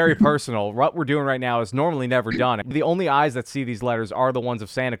Santa are very personal. What we're doing right now is normally never done. The only eyes that see these letters are the ones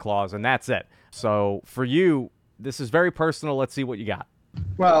of Santa Claus, and that's it. So for you, this is very personal. Let's see what you got.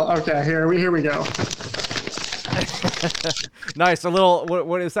 Well, okay, here we go. Nice. A little,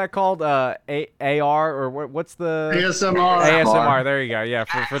 what is that called? AR or what's the ASMR? ASMR. There you go. Yeah,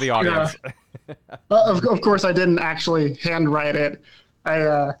 for the audience. Yeah. Of course, I didn't actually handwrite it.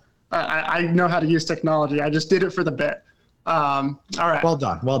 I know how to use technology. I just did it for the bit. All right. Well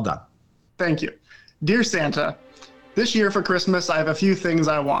done. Thank you. Dear Santa, this year for Christmas, I have a few things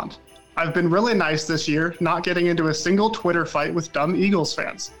I want. I've been really nice this year, not getting into a single Twitter fight with dumb Eagles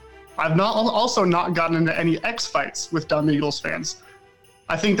fans. I've also not gotten into any X fights with dumb Eagles fans.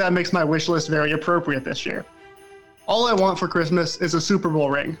 I think that makes my wish list very appropriate this year. All I want for Christmas is a Super Bowl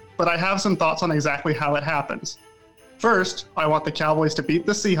ring, but I have some thoughts on exactly how it happens. First, I want the Cowboys to beat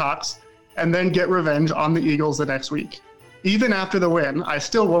the Seahawks and then get revenge on the Eagles the next week. Even after the win, I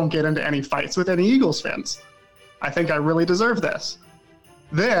still won't get into any fights with any Eagles fans. I think I really deserve this.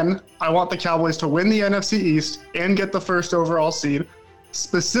 Then, I want the Cowboys to win the NFC East and get the first overall seed,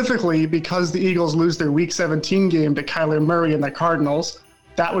 specifically because the Eagles lose their Week 17 game to Kyler Murray and the Cardinals.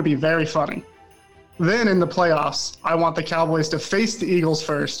 That would be very funny. Then in the playoffs, I want the Cowboys to face the Eagles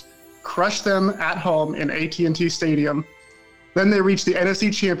first, crush them at home in AT&T Stadium. Then they reach the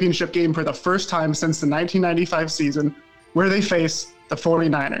NFC Championship game for the first time since the 1995 season, where they face the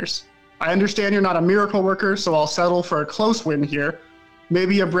 49ers. I understand you're not a miracle worker, so I'll settle for a close win here.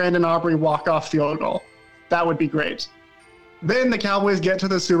 Maybe a Brandon Aubrey walk-off field goal. That would be great. Then the Cowboys get to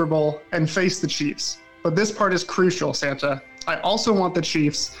the Super Bowl and face the Chiefs. But this part is crucial, Santa. I also want the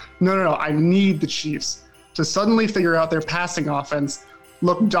Chiefs, I need the Chiefs to suddenly figure out their passing offense,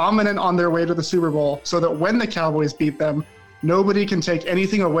 look dominant on their way to the Super Bowl, so that when the Cowboys beat them, nobody can take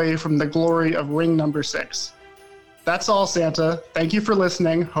anything away from the glory of ring number 6. That's all, Santa. Thank you for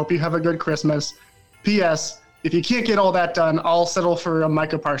listening. Hope you have a good Christmas. P.S. If you can't get all that done, I'll settle for a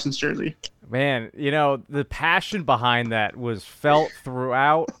Micah Parsons jersey. Man, the passion behind that was felt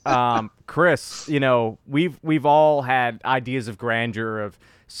throughout. Chris, we've all had ideas of grandeur of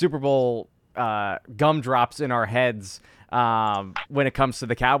Super Bowl gumdrops in our heads when it comes to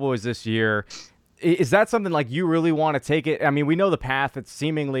the Cowboys this year. Is that something like you really want to take it? I mean, we know the path that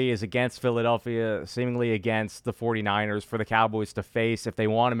seemingly is against Philadelphia, seemingly against the 49ers for the Cowboys to face if they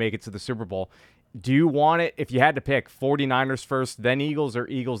want to make it to the Super Bowl. Do you want it, if you had to pick 49ers first, then Eagles, or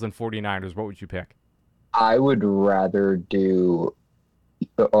Eagles then 49ers, what would you pick? I would rather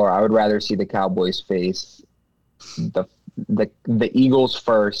see the Cowboys face the Eagles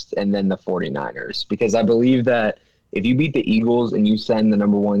first and then the 49ers, because I believe that if you beat the Eagles and you send the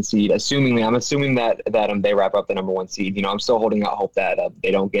number 1 seed, I'm assuming that they wrap up the number 1 seed. I'm still holding out hope that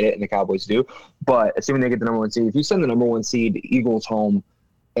they don't get it and the Cowboys do. But assuming they get the number 1 seed, if you send the number 1 seed, Eagles home,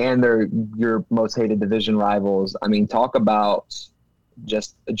 and they're your most hated division rivals, I mean, talk about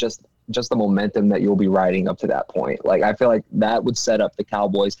just the momentum that you'll be riding up to that point. Like, I feel like that would set up the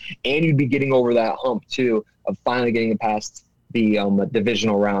Cowboys, and you'd be getting over that hump too of finally getting past the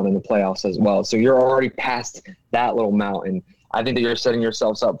divisional round in the playoffs as well. So you're already past that little mountain. I think that you're setting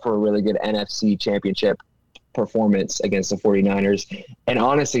yourselves up for a really good NFC championship performance against the 49ers. And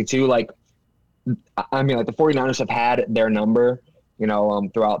honestly too, the 49ers have had their number,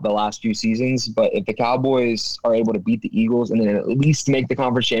 throughout the last few seasons. But if the Cowboys are able to beat the Eagles and then at least make the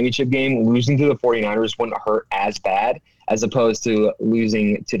conference championship game, losing to the 49ers wouldn't hurt as bad as opposed to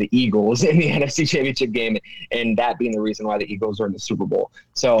losing to the Eagles in the NFC championship game, and that being the reason why the Eagles are in the Super Bowl.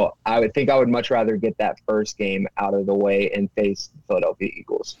 So I would much rather get that first game out of the way and face the Philadelphia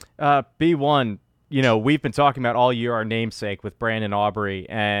Eagles. B1, we've been talking about all year our namesake with Brandon Aubrey,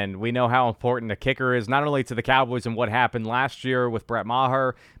 and we know how important a kicker is, not only to the Cowboys and what happened last year with Brett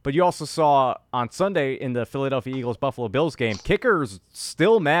Maher, but you also saw on Sunday in the Philadelphia Eagles-Buffalo Bills game, kickers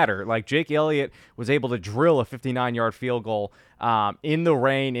still matter. Like, Jake Elliott was able to drill a 59-yard field goal in the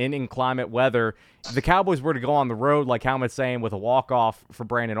rain, in inclement weather. If the Cowboys were to go on the road, like Helmut's saying, with a walk-off for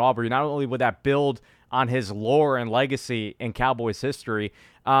Brandon Aubrey, not only would that build on his lore and legacy in Cowboys history.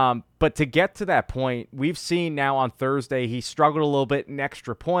 But to get to that point, we've seen now on Thursday, he struggled a little bit in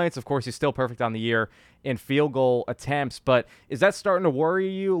extra points. Of course, he's still perfect on the year in field goal attempts, but is that starting to worry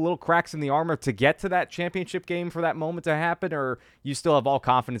you? A little cracks in the armor to get to that championship game for that moment to happen, or you still have all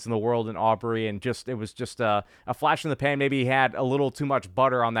confidence in the world in Aubrey and it was just a flash in the pan? Maybe he had a little too much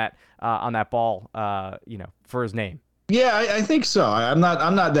butter on that ball, for his name. Yeah, I think so. I'm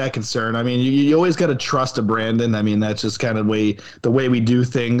not that concerned. I mean, you always got to trust a Brandon. I mean, that's just kind of the way we do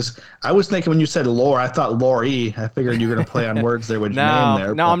things. I was thinking when you said lore, I thought Lori. I figured you were going to play on words there with your name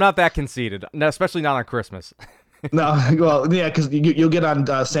there. No, I'm not that conceited, especially not on Christmas. No, well, yeah, because you'll get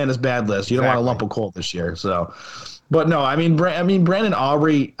on Santa's bad list. You don't want a lump of coal this year. So, but no, I mean, Brandon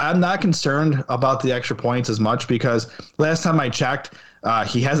Aubrey, I'm not concerned about the extra points as much because last time I checked,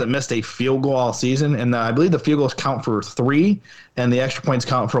 he hasn't missed a field goal all season, and I believe the field goals count for 3, and the extra points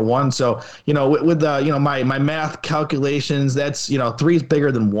count for 1. So, with my math calculations, that's 3 is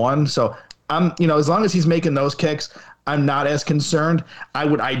bigger than 1. So I'm as long as he's making those kicks, I'm not as concerned. I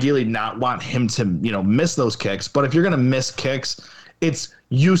would ideally not want him to miss those kicks, but if you're gonna miss kicks, it's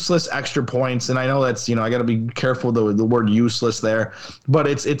useless extra points, and I know that's I got to be careful the word useless there, but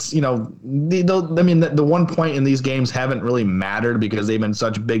it's the 1 point in these games haven't really mattered because they've been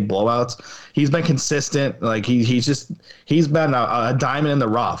such big blowouts. He's been consistent, like he's been a diamond in the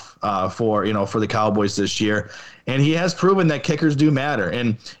rough for the Cowboys this year, and he has proven that kickers do matter.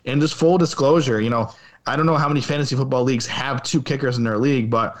 And just full disclosure, I don't know how many fantasy football leagues have 2 kickers in their league,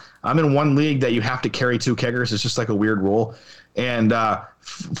 but I'm in one league that you have to carry 2 kickers. It's just like a weird rule. And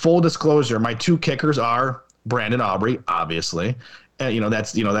full disclosure, my 2 kickers are Brandon Aubrey, obviously. And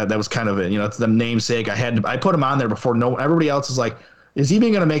that was kind of it. It's the namesake. I put him on there before everybody else is like, is he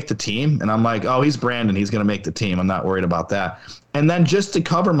even going to make the team? And I'm like, oh, he's Brandon. He's going to make the team. I'm not worried about that. And then just to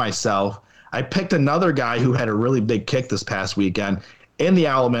cover myself, I picked another guy who had a really big kick this past weekend in the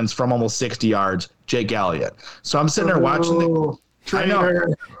elements from almost 60 yards, Jake Elliott. So I'm sitting there watching I know.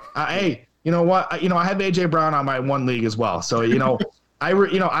 Hey, you know what? I have AJ Brown on my one league as well. So, I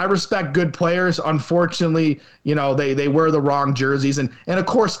respect good players. Unfortunately, they wear the wrong jerseys. And of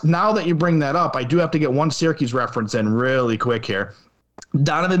course, now that you bring that up, I do have to get one Syracuse reference in really quick here.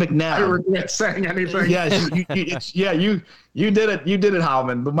 Donovan McNabb. I regret saying anything. Yeah, you did it. You did it,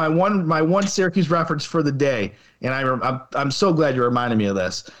 Howman. But my one Syracuse reference for the day, and I'm so glad you reminded me of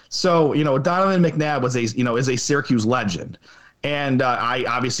this. So Donovan McNabb is a Syracuse legend. And I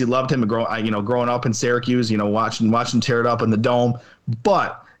obviously loved him growing up in Syracuse, watching tear it up in the Dome.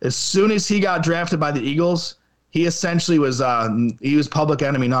 But as soon as he got drafted by the Eagles, he essentially was public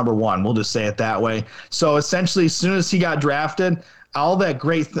enemy number 1. We'll just say it that way. So essentially, as soon as he got drafted, all the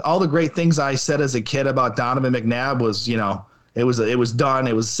great things I said as a kid about Donovan McNabb was it was done.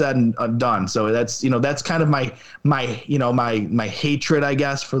 It was said and done. So that's kind of my hatred, I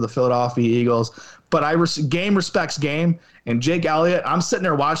guess, for the Philadelphia Eagles. But game respects game. And Jake Elliott, I'm sitting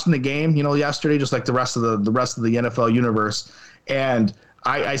there watching the game, yesterday, just like the rest of the NFL universe. And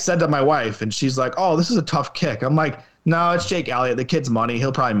I said to my wife, and she's like, "Oh, this is a tough kick." I'm like, "No, it's Jake Elliott. The kid's money.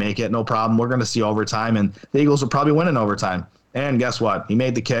 He'll probably make it. No problem. We're going to see overtime, and the Eagles will probably win in overtime." And guess what? He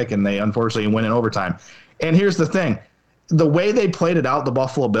made the kick, and they unfortunately win in overtime. And here's the thing: the way they played it out, the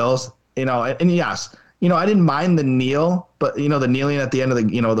Buffalo Bills, and yes, I didn't mind the kneel, but the kneeling at the end of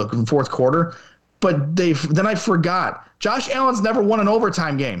the fourth quarter. But then I forgot. Josh Allen's never won an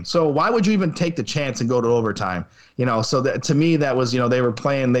overtime game, so why would you even take the chance and go to overtime? So that to me that was they were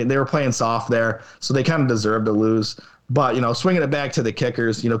playing soft there, so they kind of deserved to lose. But swinging it back to the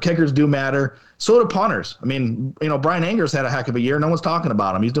kickers, kickers do matter. So do punters. I mean, Brian Angers had a heck of a year. No one's talking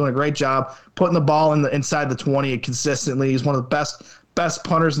about him. He's doing a great job putting the ball inside the 20 consistently. He's one of the best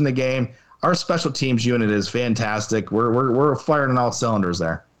punters in the game. Our special teams unit is fantastic. We're firing on all cylinders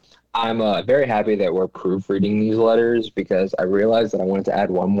there. I'm very happy that we're proofreading these letters because I realized that I wanted to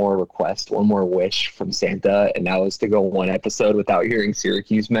add one more request, one more wish from Santa, and that was to go one episode without hearing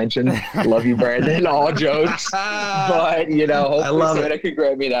Syracuse mentioned. Love you, Brandon. All jokes. But, hopefully Santa could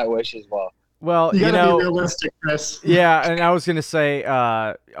grant me that wish as well. Well, you gotta be realistic, Chris. Yeah, and I was going to say,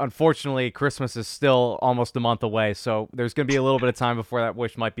 unfortunately, Christmas is still almost a month away, so there's going to be a little bit of time before that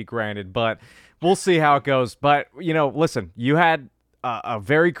wish might be granted, but we'll see how it goes. But, listen, you had a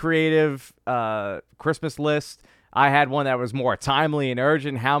very creative Christmas list. I had one that was more timely and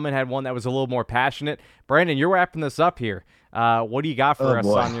urgent. Howman had one that was a little more passionate. Brandon, you're wrapping this up here. What do you got for us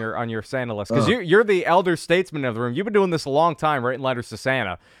on your Santa list? Because you're the elder statesman of the room. You've been doing this a long time, writing letters to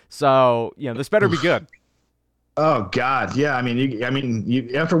Santa. So this better be good. Oh God, yeah. I mean, you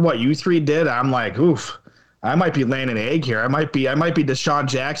after what you 3 did, I'm like, oof. I might be laying an egg here. I might be Deshaun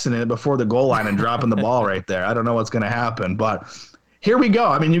Jackson in it before the goal line and dropping the ball right there. I don't know what's going to happen, but here we go.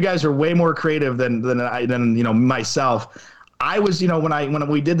 I mean, you guys are way more creative than myself. I was, when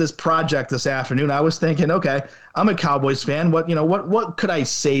we did this project this afternoon, I was thinking, okay, I'm a Cowboys fan. What could I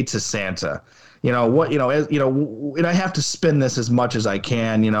say to Santa? And I have to spin this as much as I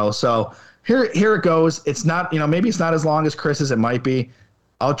can, So here it goes. It's not, maybe it's not as long as Chris as it might be.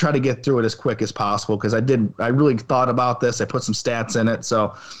 I'll try to get through it as quick as possible because I really thought about this. I put some stats in it.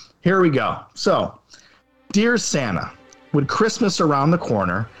 So here we go. So, dear Santa, with Christmas around the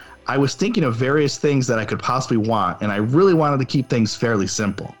corner, I was thinking of various things that I could possibly want, and I really wanted to keep things fairly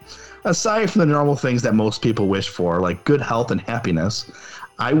simple. Aside from the normal things that most people wish for, like good health and happiness,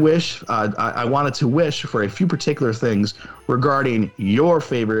 I wanted to wish for a few particular things regarding your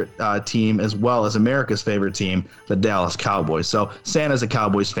favorite team as well as America's favorite team, the Dallas Cowboys. So Santa's a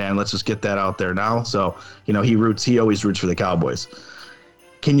Cowboys fan. Let's just get that out there now. So, he always roots for the Cowboys.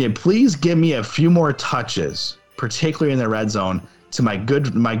 Can you please give me a few more touches, particularly in the red zone, to my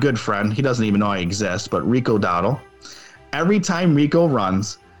good friend? He doesn't even know I exist, but Rico Dowdle. Every time Rico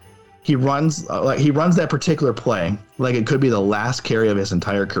runs, he runs that particular play like it could be the last carry of his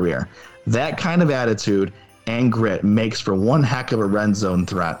entire career. That kind of attitude and grit makes for one heck of a red zone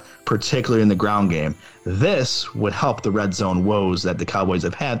threat, particularly in the ground game. This would help the red zone woes that the Cowboys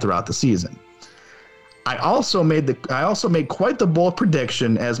have had throughout the season. I also made quite the bold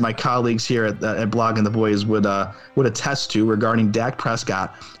prediction, as my colleagues here at Blogging the Boys would attest to, regarding Dak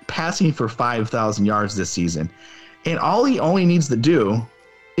Prescott passing for 5,000 yards this season. And all he only needs to do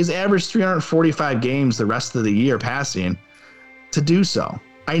is average 345 games the rest of the year passing to do so.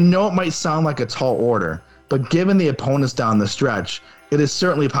 I know it might sound like a tall order, but given the opponents down the stretch, it is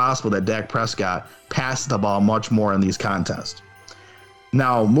certainly possible that Dak Prescott passes the ball much more in these contests.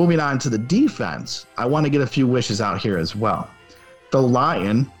 Now, moving on to the defense, I want to get a few wishes out here as well. The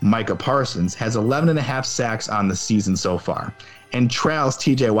Lion, Micah Parsons, has 11.5 sacks on the season so far and trails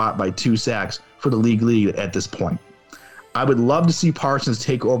TJ Watt by 2 sacks for the league lead at this point. I would love to see Parsons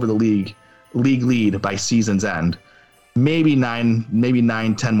take over the league lead by season's end. Maybe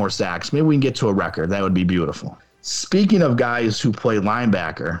 9, 10 more sacks. Maybe we can get to a record. That would be beautiful. Speaking of guys who play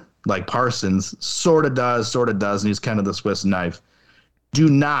linebacker, like Parsons, sort of does, and he's kind of the Swiss knife. Do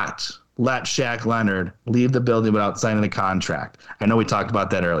not let Shaq Leonard leave the building without signing a contract. I know we talked about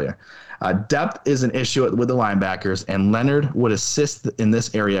that earlier. Depth is an issue with the linebackers, and Leonard would assist in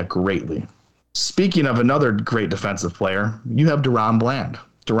this area greatly. Speaking of another great defensive player, you have DaRon Bland.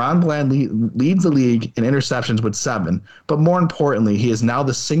 DaRon Bland leads the league in interceptions with 7, but more importantly, he is now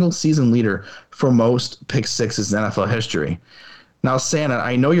the single-season leader for most pick sixes in NFL history. Now, Santa,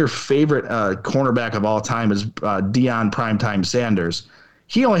 I know your favorite cornerback of all time is Deion Primetime Sanders.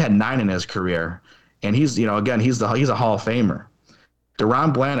 He only had 9 in his career, and he's a Hall of Famer.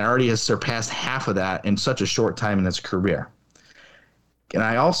 DaRon Bland already has surpassed half of that in such a short time in his career. And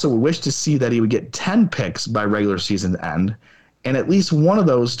I also wish to see that he would get 10 picks by regular season end, and at least one of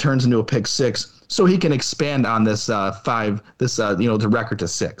those turns into a pick 6, so he can expand on this the record to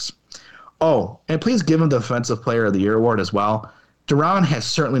 6. Oh, and please give him the Defensive Player of the Year award as well. DaRon has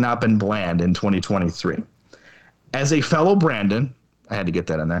certainly not been bland in 2023. As a fellow Brandon, I had to get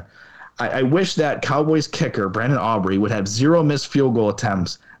that in there. I wish that Cowboys kicker Brandon Aubrey would have 0 missed field goal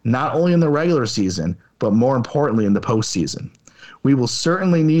attempts, not only in the regular season, but more importantly in the postseason. We will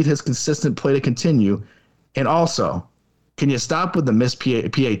certainly need his consistent play to continue. And also, can you stop with the missed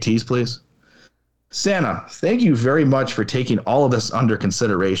PATs, please? Santa, thank you very much for taking all of this under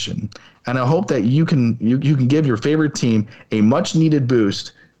consideration. And I hope that you can give your favorite team a much-needed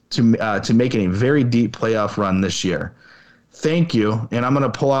boost to making a very deep playoff run this year. Thank you. And I'm going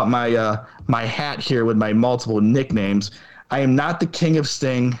to pull out my hat here with my multiple nicknames. I am not the king of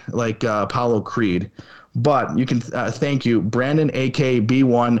Sting like Apollo Creed. But you can thank you, Brandon, a.k.a.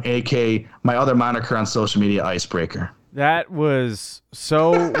 B1, a.k.a. my other moniker on social media, Icebreaker. That was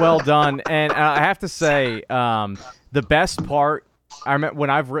so well done. And I have to say, the best part, I remember when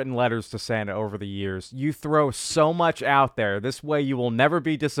I've written letters to Santa over the years, you throw so much out there. This way you will never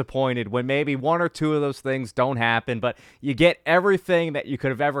be disappointed when maybe 1 or 2 of those things don't happen, but you get everything that you could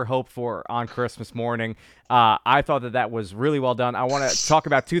have ever hoped for on Christmas morning. I thought that was really well done. I want to talk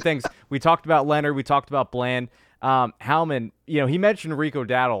about 2 things. We talked about Leonard. We talked about Bland. Howman, he mentioned Rico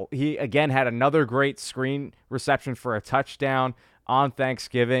Dowdle. He, again, had another great screen reception for a touchdown on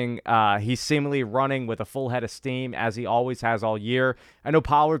Thanksgiving. He's seemingly running with a full head of steam, as he always has all year. I know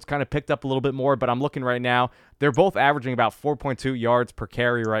Pollard's kind of picked up a little bit more, but I'm looking right now. They're both averaging about 4.2 yards per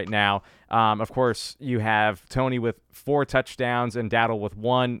carry right now. Of course, you have Tony with 4 touchdowns and Dowdle with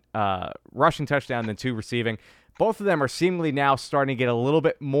 1 rushing touchdown and 2 receiving. Both of them are seemingly now starting to get a little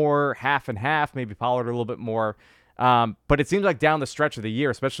bit more half and half, maybe Pollard a little bit more. But it seems like down the stretch of the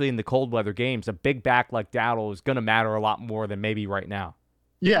year, especially in the cold weather games, a big back like Dowdle is going to matter a lot more than maybe right now.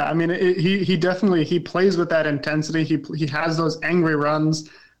 Yeah, I mean, he definitely plays with that intensity. He has those angry runs,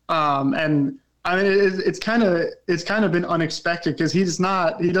 and I mean it's kind of been unexpected because he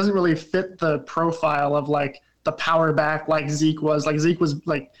doesn't really fit the profile of like the power back like Zeke was. Like Zeke was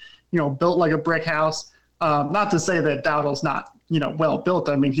like, built like a brick house. Not to say that Dowdle's not well built.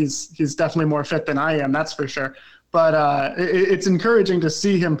 I mean he's definitely more fit than I am, that's for sure. But it's encouraging to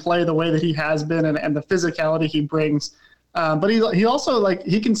see him play the way that he has been and the physicality he brings. But he also like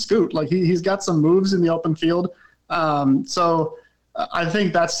he can scoot. Like he's got some moves in the open field. So I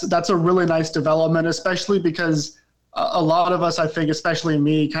think that's a really nice development, especially because a lot of us, I think, especially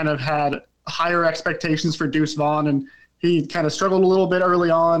me, kind of had higher expectations for Deuce Vaughn, and he kind of struggled a little bit early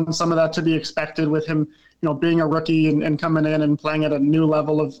on. Some of that to be expected with him, being a rookie and coming in and playing at a new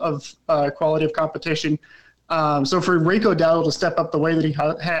level of quality of competition. So for Rico Dowdle to step up the way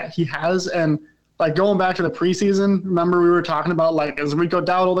that he has, and like going back to the preseason, remember we were talking about like, is Rico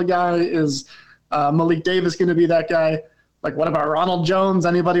Dowdle the guy? Is Malik Davis going to be that guy? Like, what about Ronald Jones?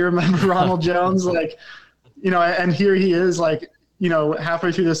 Anybody remember Ronald Jones? Like, and here he is, like,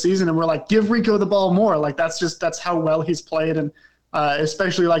 halfway through the season, and we're like, give Rico the ball more. Like, that's how well he's played. And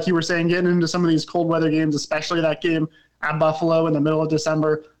especially like you were saying, getting into some of these cold weather games, especially that game at Buffalo in the middle of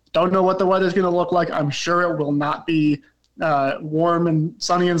December. Don't know what the weather's going to look like. I'm sure it will not be warm and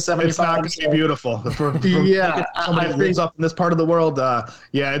sunny and 75. It's not going to be beautiful. Yeah, somebody lives up in this part of the world.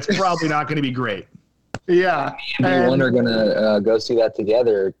 It's probably not going to be great. Yeah. Me and one are going to go see that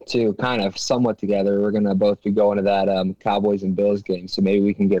together, too, kind of somewhat together. We're going to both be going to that Cowboys and Bills game, so maybe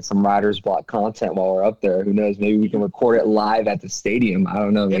we can get some Riders Block content while we're up there. Who knows? Maybe we can record it live at the stadium. I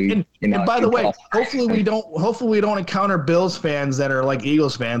don't know. Maybe, and by the way, hopefully we don't encounter Bills fans that are like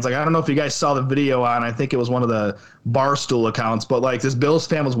Eagles fans. Like, I don't know if you guys saw the video on, I think it was one of the Barstool accounts, but like this Bills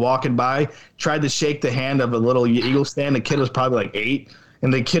fan was walking by, tried to shake the hand of a little Eagles fan. The kid was probably like 8,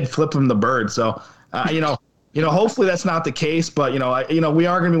 and the kid flipped him the bird. So, hopefully that's not the case, but we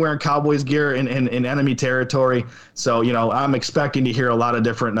are going to be wearing Cowboys gear in enemy territory. So, I'm expecting to hear a lot of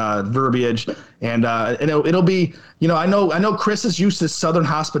different verbiage, and it'll be, I know Chris is used to Southern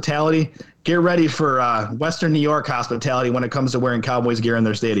hospitality. Get ready for Western New York hospitality when it comes to wearing Cowboys gear in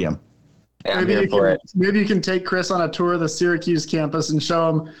their stadium. Yeah, maybe you can take Chris on a tour of the Syracuse campus and show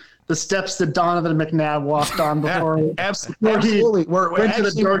him the steps that Donovan McNabb walked on before absolutely. We're went to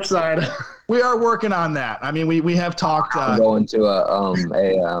the dark side. We are working on that. I mean, we have talked. Going to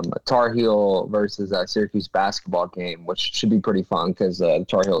a Tar Heel versus Syracuse basketball game, which should be pretty fun because the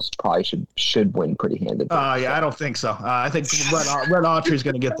Tar Heels probably should win pretty handedly. I don't think so. I think Red Autry is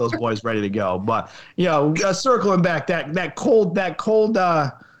going to get those boys ready to go. But circling back, that cold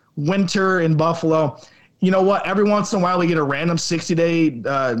winter in Buffalo. You know what? Every once in a while, we get a random 60-day,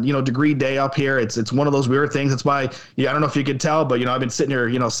 degree day up here. It's one of those weird things. That's why, I don't know if you could tell, but I've been sitting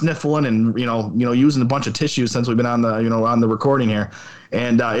here, sniffling and using a bunch of tissues since we've been on the recording here,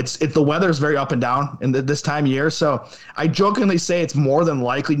 and the weather is very up and down in this time of year. So I jokingly say it's more than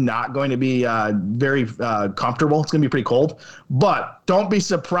likely not going to be very comfortable. It's going to be pretty cold, but don't be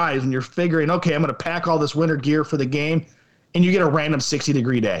surprised when you're figuring, okay, I'm going to pack all this winter gear for the game, and you get a random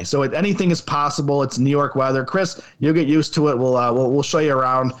 60-degree day. So anything is possible. It's New York weather. Chris, you'll get used to it. We'll show you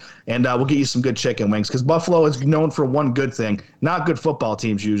around, and we'll get you some good chicken wings, because Buffalo is known for one good thing. Not good football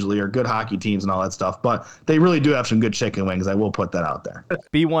teams usually, or good hockey teams and all that stuff, but they really do have some good chicken wings. I will put that out there.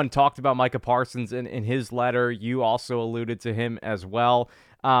 B1 talked about Micah Parsons in his letter. You also alluded to him as well.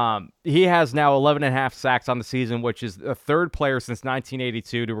 He has now 11.5 sacks on the season, which is the third player since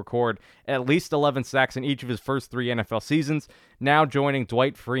 1982 to record at least 11 sacks in each of his first 3 NFL seasons, now joining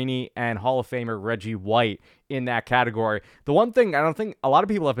Dwight Freeney and Hall of Famer Reggie White in that category. The one thing I don't think a lot of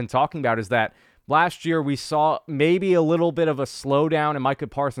people have been talking about is that last year we saw maybe a little bit of a slowdown in Micah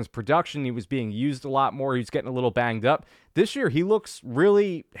Parsons' production. He was being used a lot more. He was getting a little banged up. This year, he looks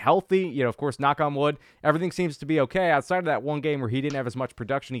really healthy. Of course, knock on wood, everything seems to be okay. Outside of that one game where he didn't have as much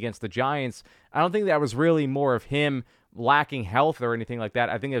production against the Giants, I don't think that was really more of him lacking health or anything like that.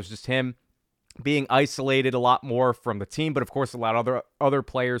 I think it was just him being isolated a lot more from the team, but of course, a lot of other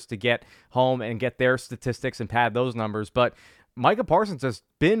players to get home and get their statistics and pad those numbers. But Micah Parsons has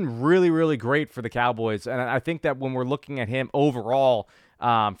been really, really great for the Cowboys. And I think that when we're looking at him overall,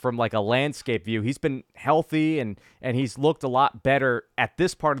 from like a landscape view, he's been healthy and he's looked a lot better at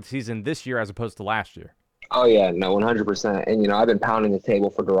this part of the season this year as opposed to last year. Oh, yeah, no, 100%. And, I've been pounding the table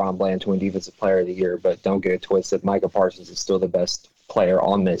for DaRon Bland to win Defensive Player of the Year, but don't get it twisted. Micah Parsons is still the best player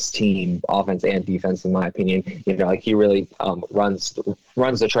on this team, offense and defense, in my opinion. He really runs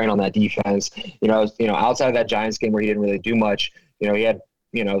the train on that defense. Outside of that Giants game where he didn't really do much, he had,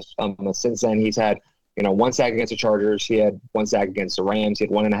 since then he's had, 1 sack against the Chargers. He had 1 sack against the Rams. He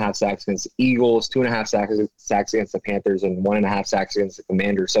had 1.5 sacks against the Eagles, 2.5 sacks against the Panthers, and 1.5 sacks against the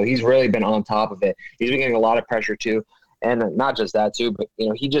Commanders. So he's really been on top of it. He's been getting a lot of pressure too. And not just that too, but,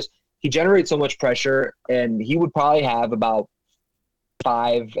 he generates so much pressure, and he would probably have about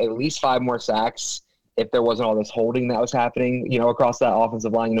at least 5 more sacks if there wasn't all this holding that was happening, across that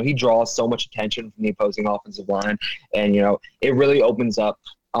offensive line. He draws so much attention from the opposing offensive line, and, it really opens up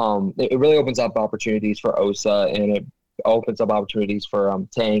opportunities for Osa, and it opens up opportunities for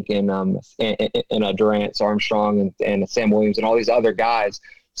Tank and Durant, Armstrong, and Sam Williams, and all these other guys.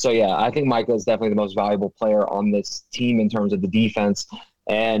 So, yeah, I think Micah is definitely the most valuable player on this team in terms of the defense.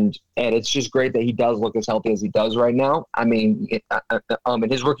 And it's just great that he does look as healthy as he does right now. I mean, in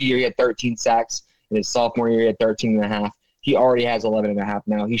his rookie year, he had 13 sacks. In his sophomore year, he had 13.5. He already has 11.5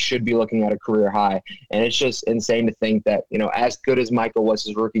 now. He should be looking at a career high. And it's just insane to think that, as good as Micah was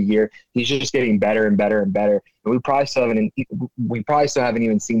his rookie year, he's just getting better and better and better. And we probably still haven't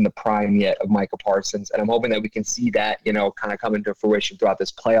even seen the prime yet of Micah Parsons. And I'm hoping that we can see that, kind of come into fruition throughout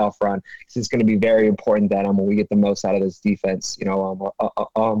this playoff run, because it's going to be very important that when we get the most out of this defense,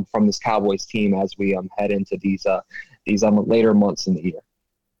 from this Cowboys team as we head into these later months in the year.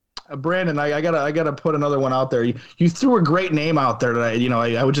 Brandon, I gotta put another one out there. You threw a great name out there that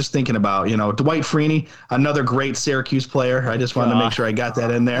I was just thinking about. Dwight Freeney, another great Syracuse player. I just wanted to make sure I got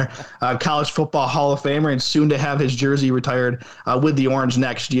that in there. College football Hall of Famer, and soon to have his jersey retired with the Orange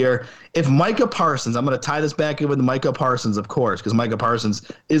next year. If Micah Parsons, I'm going to tie this back in with Micah Parsons, of course, because Micah Parsons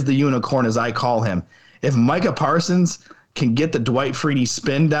is the unicorn, as I call him. If Micah Parsons can get the Dwight Freeney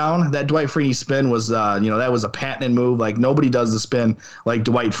spin down. That Dwight Freeney spin was, that was a patented move. Like, nobody does the spin like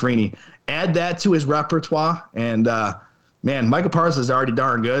Dwight Freeney. Add that to his repertoire, and, Micah Parsons is already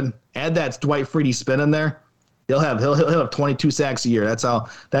darn good. Add that Dwight Freeney spin in there. He'll have 22 sacks a year. That's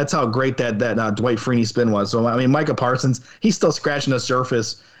how great that Dwight Freeney spin was. So, Micah Parsons, he's still scratching the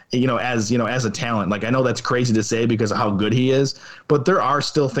surface, as a talent. Like, I know that's crazy to say because of how good he is, but there are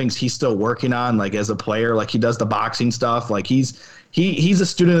still things he's still working on, like as a player. Like, he does the boxing stuff. Like, he's a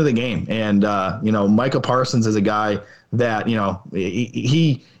student of the game. And, Micah Parsons is a guy that,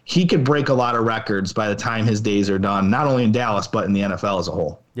 he could break a lot of records by the time his days are done, not only in Dallas, but in the NFL as a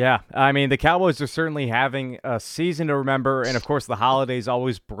whole. Yeah, the Cowboys are certainly having a season to remember, and of course the holidays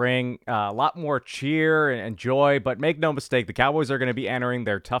always bring a lot more cheer and joy, but make no mistake, the Cowboys are going to be entering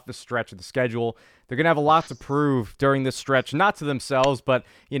their toughest stretch of the schedule. They're going to have a lot to prove during this stretch, not to themselves, but,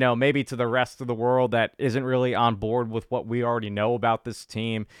 maybe to the rest of the world that isn't really on board with what we already know about this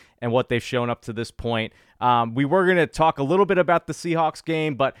team and what they've shown up to this point. We were going to talk a little bit about the Seahawks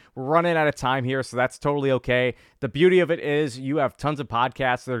game, but we're running out of time here, so that's totally okay. The beauty of it is you have tons of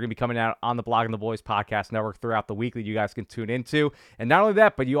podcasts that are going to be coming out on the Blogging the Boys podcast network throughout the week that you guys can tune into. And not only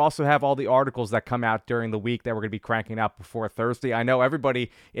that, but you also have all the articles that come out during the week that we're going to be cranking out before Thursday. I know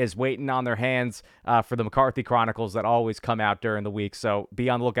everybody is waiting on their hands for the McCarthy Chronicles that always come out during the week, so be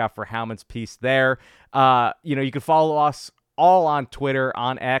on the lookout for Howman's piece there. You can follow us all on Twitter,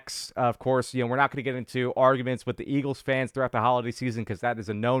 on X. Of course, we're not going to get into arguments with the Eagles fans throughout the holiday season because that is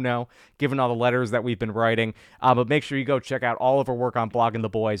a no-no, given all the letters that we've been writing. But make sure you go check out all of our work on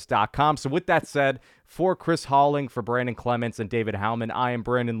bloggingtheboys.com. So with that said, for Chris Halling, for Brandon Clements, and David Howman, I am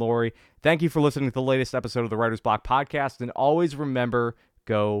Brandon Laurie. Thank you for listening to the latest episode of the Writer's Block podcast, and always remember,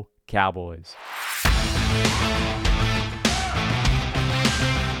 go Cowboys.